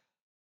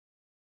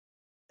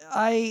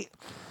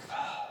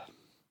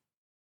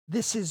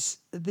 This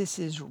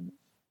is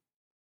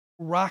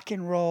rock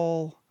and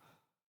roll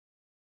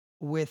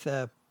with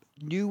a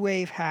new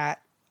wave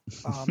hat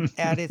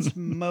at its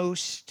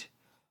most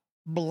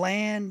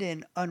bland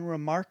and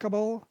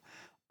unremarkable.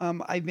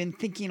 I've been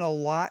thinking a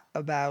lot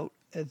about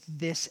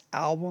this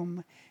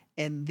album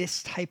and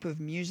this type of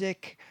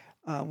music.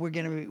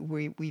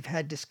 We've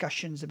had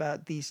discussions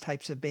about these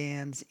types of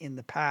bands in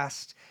the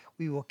past.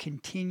 We will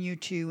continue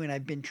to, and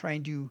I've been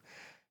trying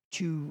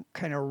to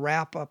kind of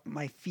wrap up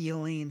my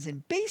feelings.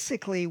 And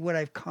basically, what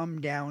I've come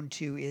down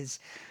to is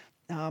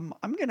I'm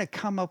going to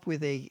come up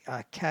with a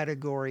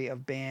category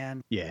of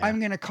band. Yeah. I'm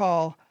going to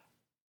call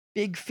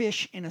big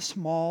fish in a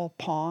small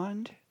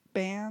pond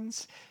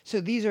bands.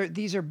 So these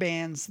are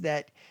bands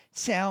that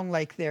sound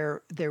like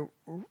they're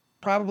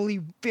probably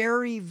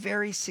very,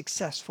 very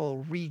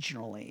successful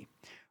regionally,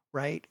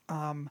 right?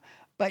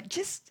 But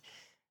just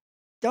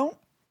don't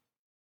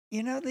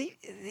you know, they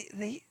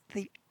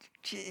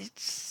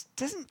it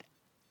doesn't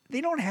they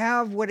don't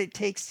have what it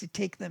takes to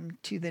take them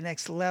to the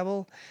next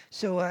level.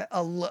 So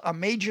a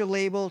major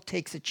label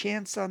takes a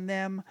chance on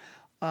them.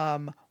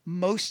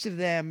 Most of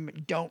them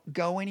don't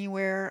go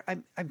anywhere.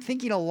 I'm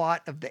thinking a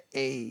lot of the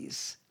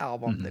A's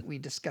album Hmm. that we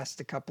discussed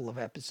a couple of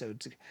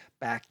episodes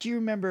back. Do you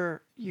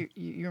remember you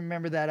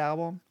remember that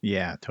album?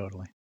 Yeah,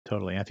 totally.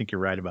 Totally. I think you're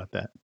right about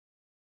that.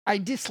 I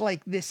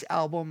dislike this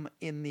album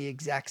in the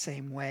exact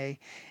same way.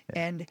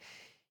 Yeah. And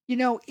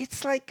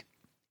it's like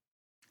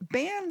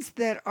bands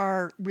that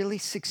are really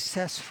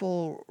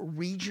successful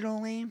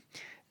regionally,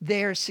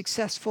 they're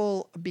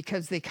successful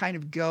because they kind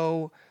of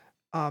go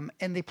and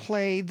they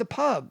play the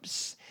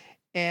pubs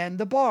and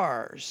the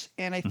bars.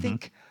 And I Hmm.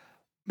 think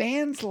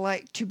bands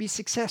like to be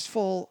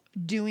successful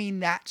doing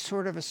that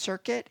sort of a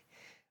circuit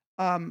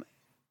um,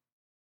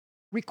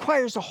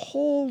 requires a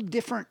whole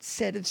different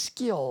set of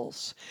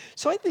skills.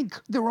 So I think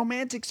the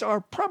Romantics are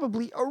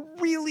probably a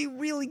really,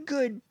 really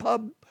good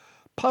pub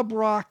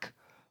rock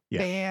Yeah.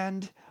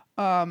 band.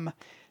 Um,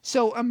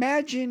 so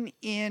imagine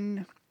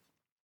in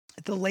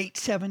the late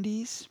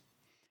 70s,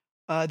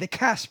 the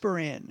Casper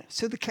Inn.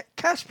 So the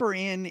Casper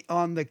Inn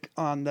on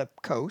the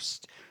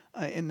coast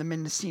in the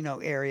Mendocino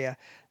area,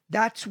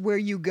 that's where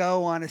you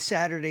go on a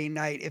Saturday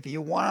night if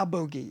you want a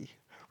boogie,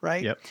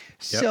 right? Yep. Yep.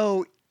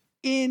 So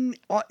and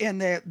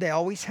they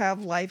always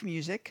have live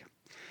music.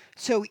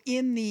 So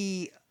in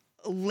the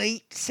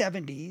late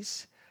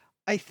 70s,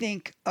 I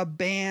think a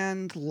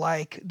band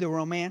like the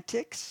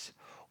Romantics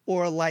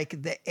or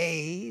like the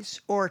A's,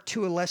 or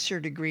to a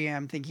lesser degree,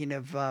 I'm thinking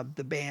of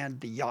the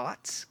band the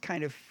Yachts,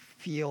 kind of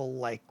feel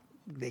like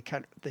they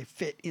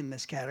fit in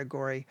this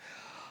category.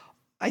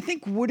 I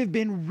think would have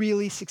been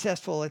really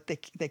successful at the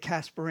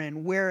Casper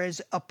Inn, whereas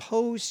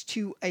opposed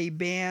to a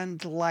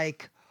band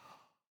like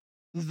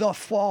The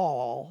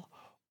Fall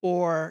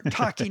or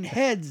Talking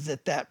Heads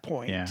at that Yeah.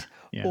 point,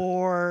 Yeah.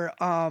 or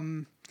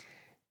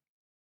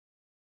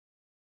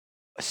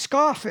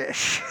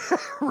Sawfish,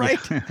 right,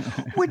 Yeah.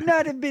 would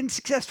not have been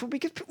successful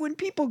because when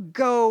people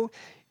go,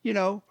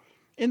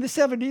 in the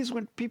 70s,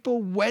 when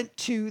people went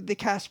to the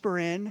Casper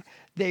Inn,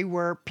 they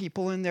were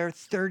people in their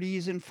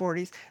 30s and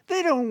 40s.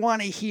 They don't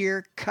want to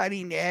hear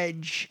cutting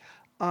edge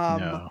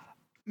No.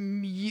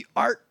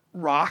 art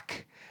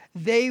rock.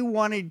 They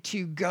wanted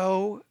to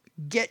go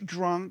get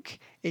drunk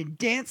and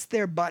dance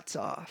their butts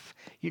off,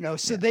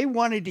 so they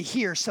wanted to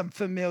hear some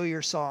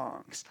familiar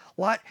songs.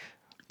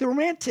 The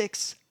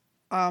Romantics,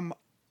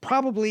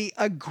 probably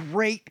a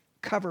great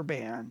cover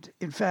band.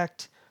 In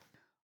fact,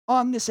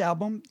 on this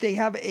album, they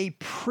have a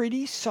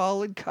pretty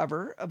solid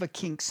cover of a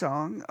Kinks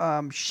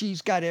song,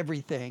 She's Got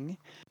Everything.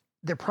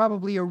 They're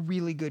probably a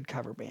really good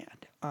cover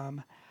band.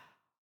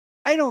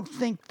 I don't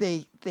think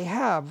they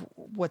have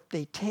what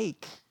it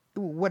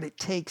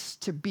takes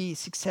to be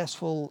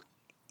successful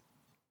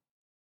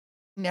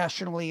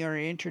nationally or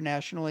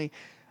internationally.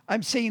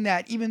 I'm saying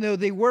that even though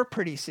they were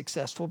pretty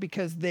successful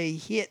because they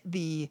hit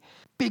the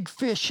big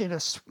fish in a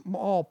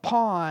small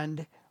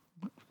pond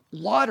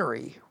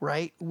lottery,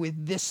 right?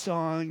 With this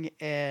song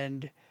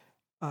and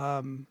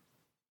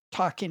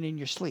Talking in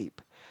Your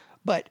Sleep.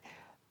 But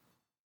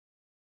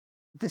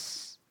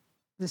this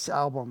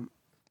album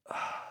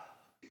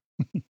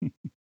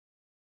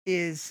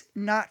is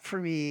not for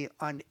me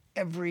on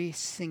every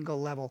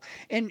single level.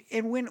 And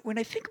when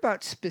I think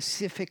about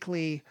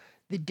specifically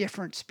the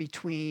difference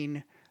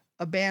between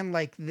a band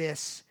like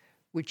this,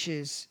 which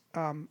is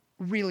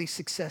really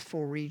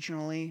successful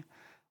regionally,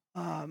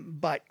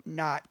 but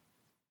not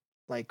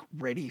like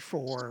ready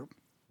for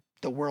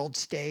the world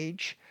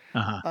stage.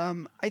 Uh-huh.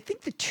 I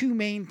think the two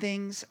main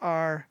things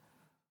are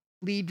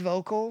lead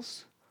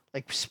vocals,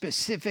 like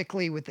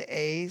specifically with the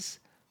A's.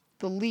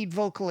 The lead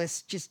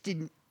vocalist just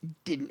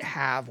didn't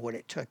have what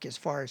it took as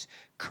far as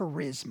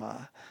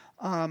charisma,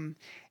 and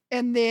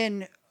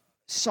then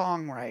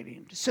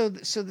songwriting. So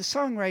the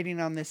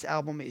songwriting on this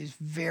album is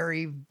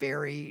very,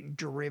 very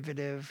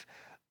derivative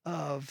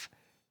of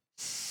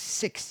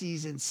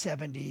 60s and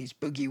 70s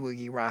boogie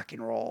woogie rock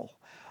and roll,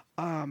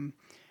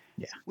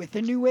 Yeah. with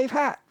a new wave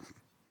hat.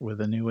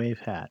 With a new wave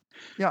hat.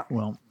 Yeah.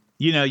 Well,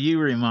 you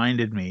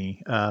reminded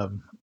me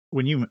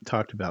when you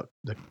talked about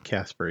the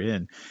Casper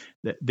Inn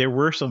that there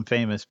were some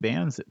famous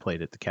bands that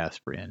played at the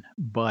Casper Inn,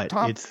 but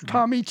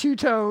Tommy Two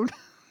Tone.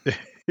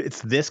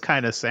 it's this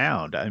kind of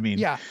sound. I mean,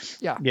 Yeah.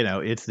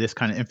 it's this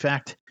kind of. In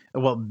fact,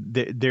 well,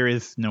 there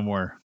is no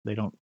more. They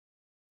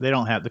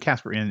don't have the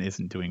Casper Inn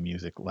isn't doing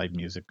live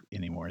music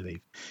anymore. They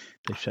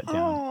shut down.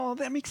 Oh,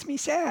 that makes me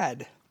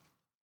sad.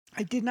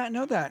 I did not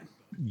know that.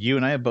 You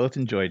and I have both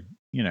enjoyed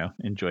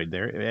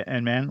there,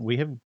 and man, we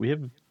have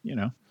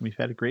we've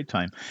had a great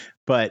time.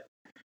 But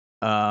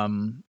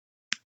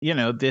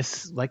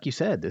this, like you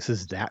said, this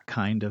is that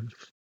kind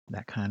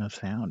of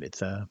sound.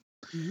 It's a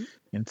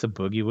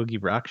boogie woogie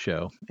rock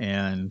show,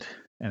 and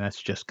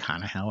that's just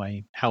kind of how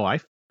I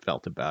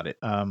felt about it.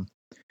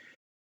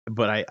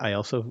 But I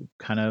also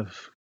kind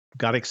of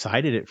got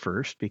excited at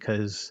first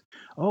because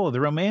the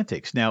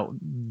Romantics. Now,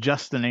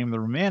 just the name of the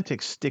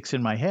Romantics sticks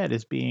in my head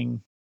as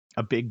being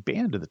a big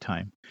band at the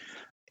time.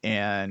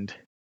 And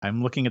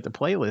I'm looking at the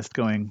playlist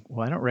going,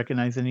 well, I don't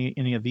recognize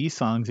any of these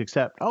songs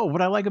except, oh,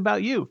 What I Like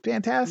About You.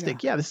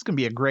 Fantastic. Yeah, this is going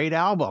to be a great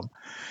album.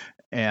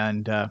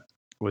 And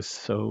was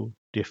so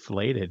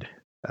deflated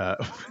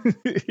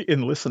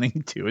in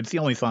listening to. It's the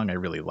only song I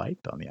really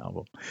liked on the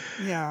album.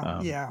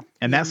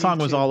 And that song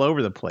was all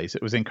over the place.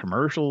 It was in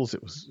commercials.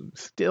 It was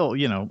still,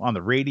 on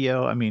the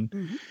radio. I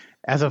mean,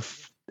 as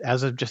of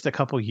just a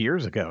couple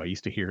years ago, I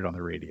used to hear it on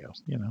the radio,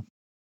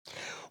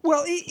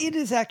 Well, it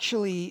is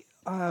actually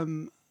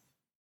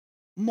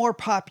more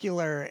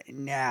popular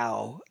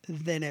now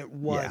than it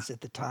was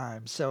at the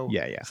time. So,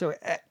 So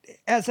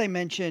as I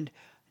mentioned,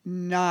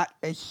 not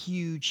a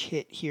huge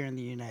hit here in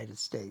the United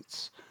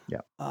States.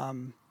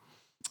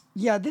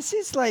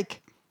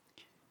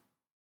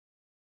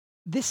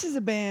 This is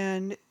a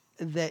band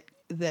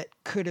that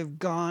could have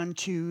gone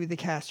to the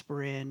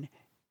Casper Inn.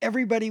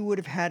 Everybody would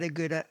have had a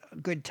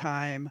good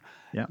time.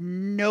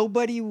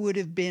 Nobody would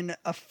have been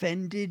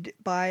offended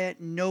by it.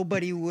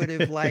 Nobody would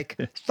have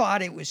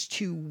thought it was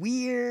too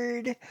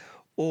weird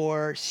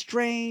or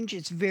strange.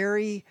 It's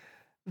very,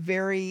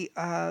 very,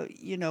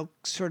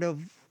 sort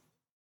of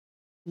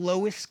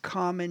lowest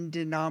common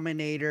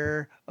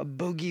denominator, a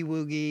boogie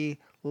woogie.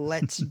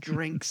 Let's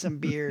drink some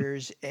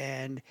beers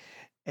and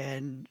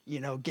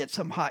get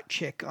some hot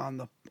chick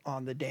on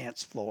the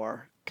dance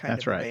floor kind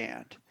of a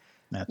band.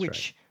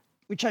 Which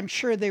I'm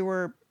sure they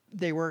were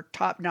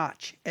top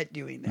notch at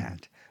doing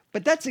that.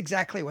 But that's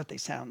exactly what they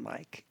sound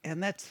like,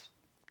 and that's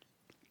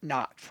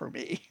not for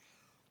me.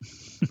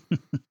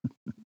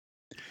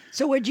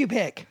 So what'd you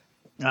pick?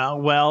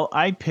 Well,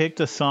 I picked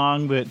a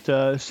song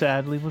that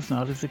sadly was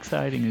not as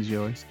exciting as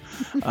yours.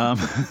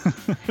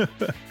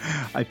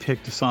 I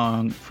picked a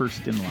song,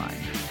 First in Line.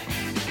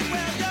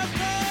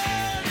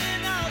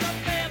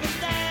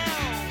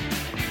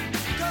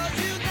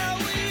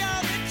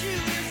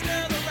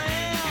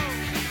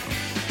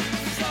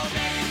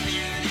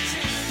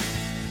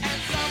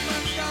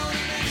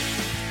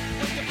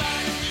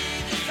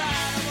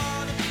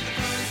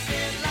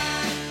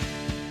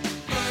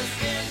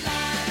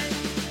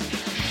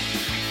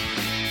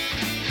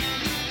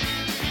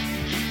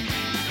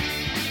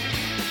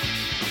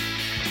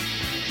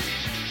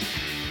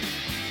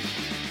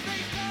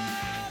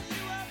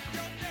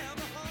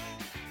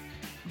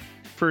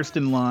 First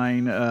in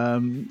Line,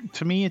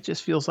 to me, it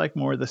just feels like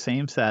more of the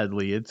same.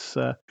 Sadly, it's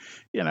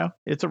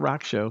it's a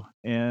rock show,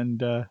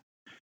 and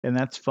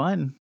that's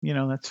fun.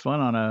 That's fun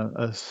on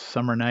a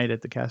summer night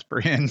at the Casper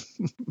Inn.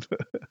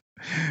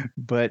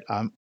 But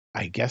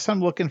I guess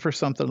I'm looking for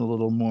something a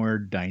little more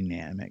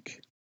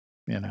dynamic.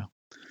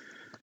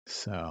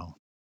 So.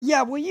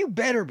 Yeah, well, you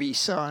better be,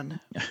 son.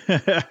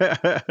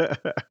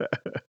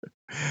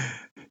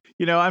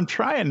 I'm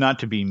trying not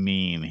to be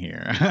mean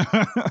here.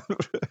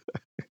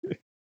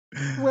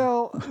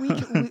 Well,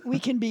 we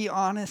can be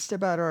honest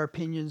about our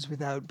opinions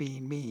without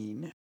being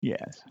mean.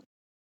 Yes.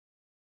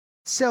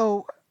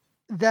 So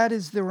that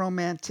is the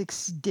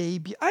Romantics'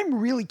 debut. I'm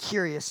really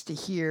curious to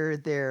hear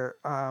their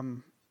I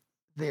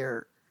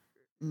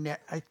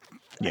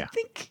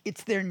think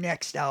it's their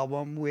next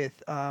album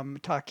with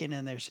Talking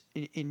in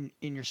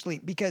Your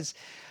Sleep, because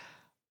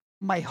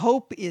my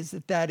hope is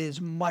that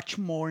is much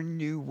more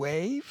new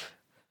wave.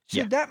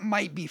 So that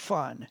might be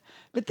fun.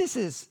 But this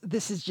is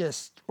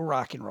just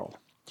rock and roll.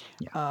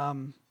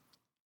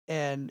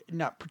 And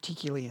not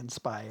particularly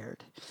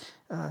inspired.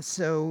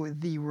 So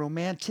the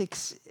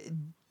Romantics'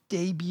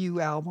 debut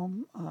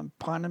album,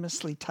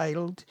 eponymously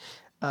titled,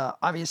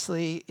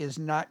 obviously is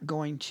not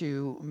going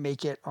to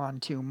make it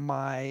onto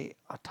my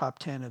top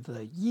 10 of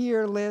the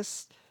year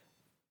list,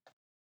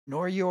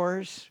 nor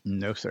yours.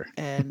 No, sir.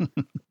 And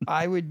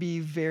I would be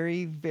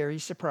very, very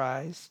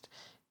surprised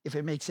if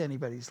it makes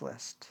anybody's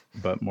list.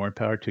 But more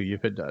power to you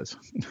if it does.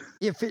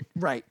 If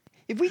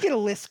we get a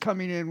list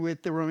coming in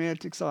with the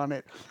Romantics on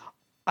it,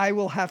 I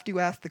will have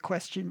to ask the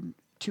question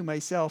to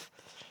myself,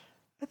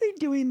 are they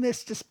doing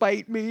this to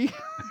spite me?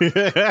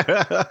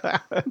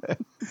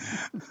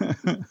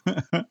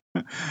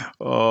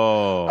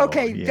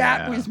 Okay,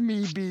 that was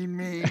me being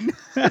mean.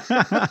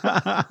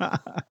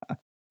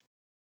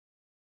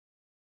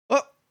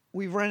 Oh,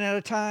 we've run out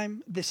of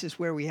time. This is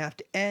where we have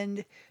to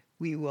end.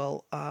 We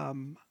will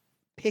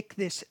pick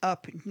this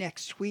up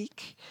next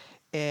week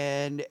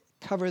and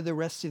cover the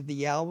rest of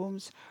the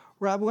albums.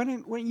 Rob, why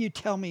don't you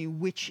tell me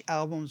which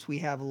albums we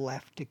have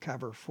left to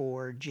cover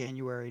for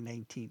January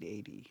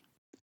 1980?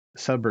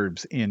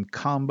 Suburbs in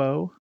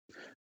Combo,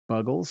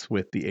 Buggles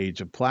with The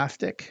Age of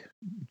Plastic,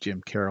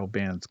 Jim Carroll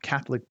Band's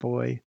Catholic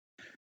Boy,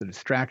 The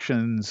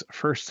Distractions'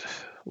 First,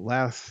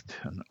 Last,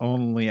 and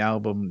Only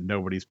album,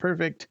 Nobody's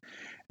Perfect,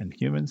 and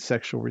Human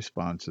Sexual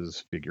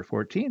Responses, Figure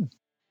 14.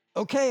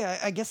 Okay,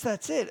 I guess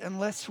that's it.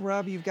 Unless,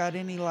 Rob, you've got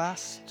any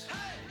last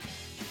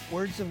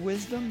words of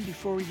wisdom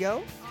before we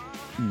go?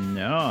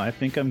 No, I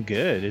think I'm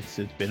good. It's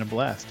been a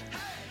blast.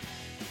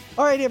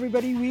 All right,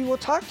 everybody, we will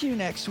talk to you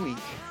next week.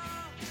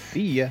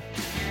 See ya.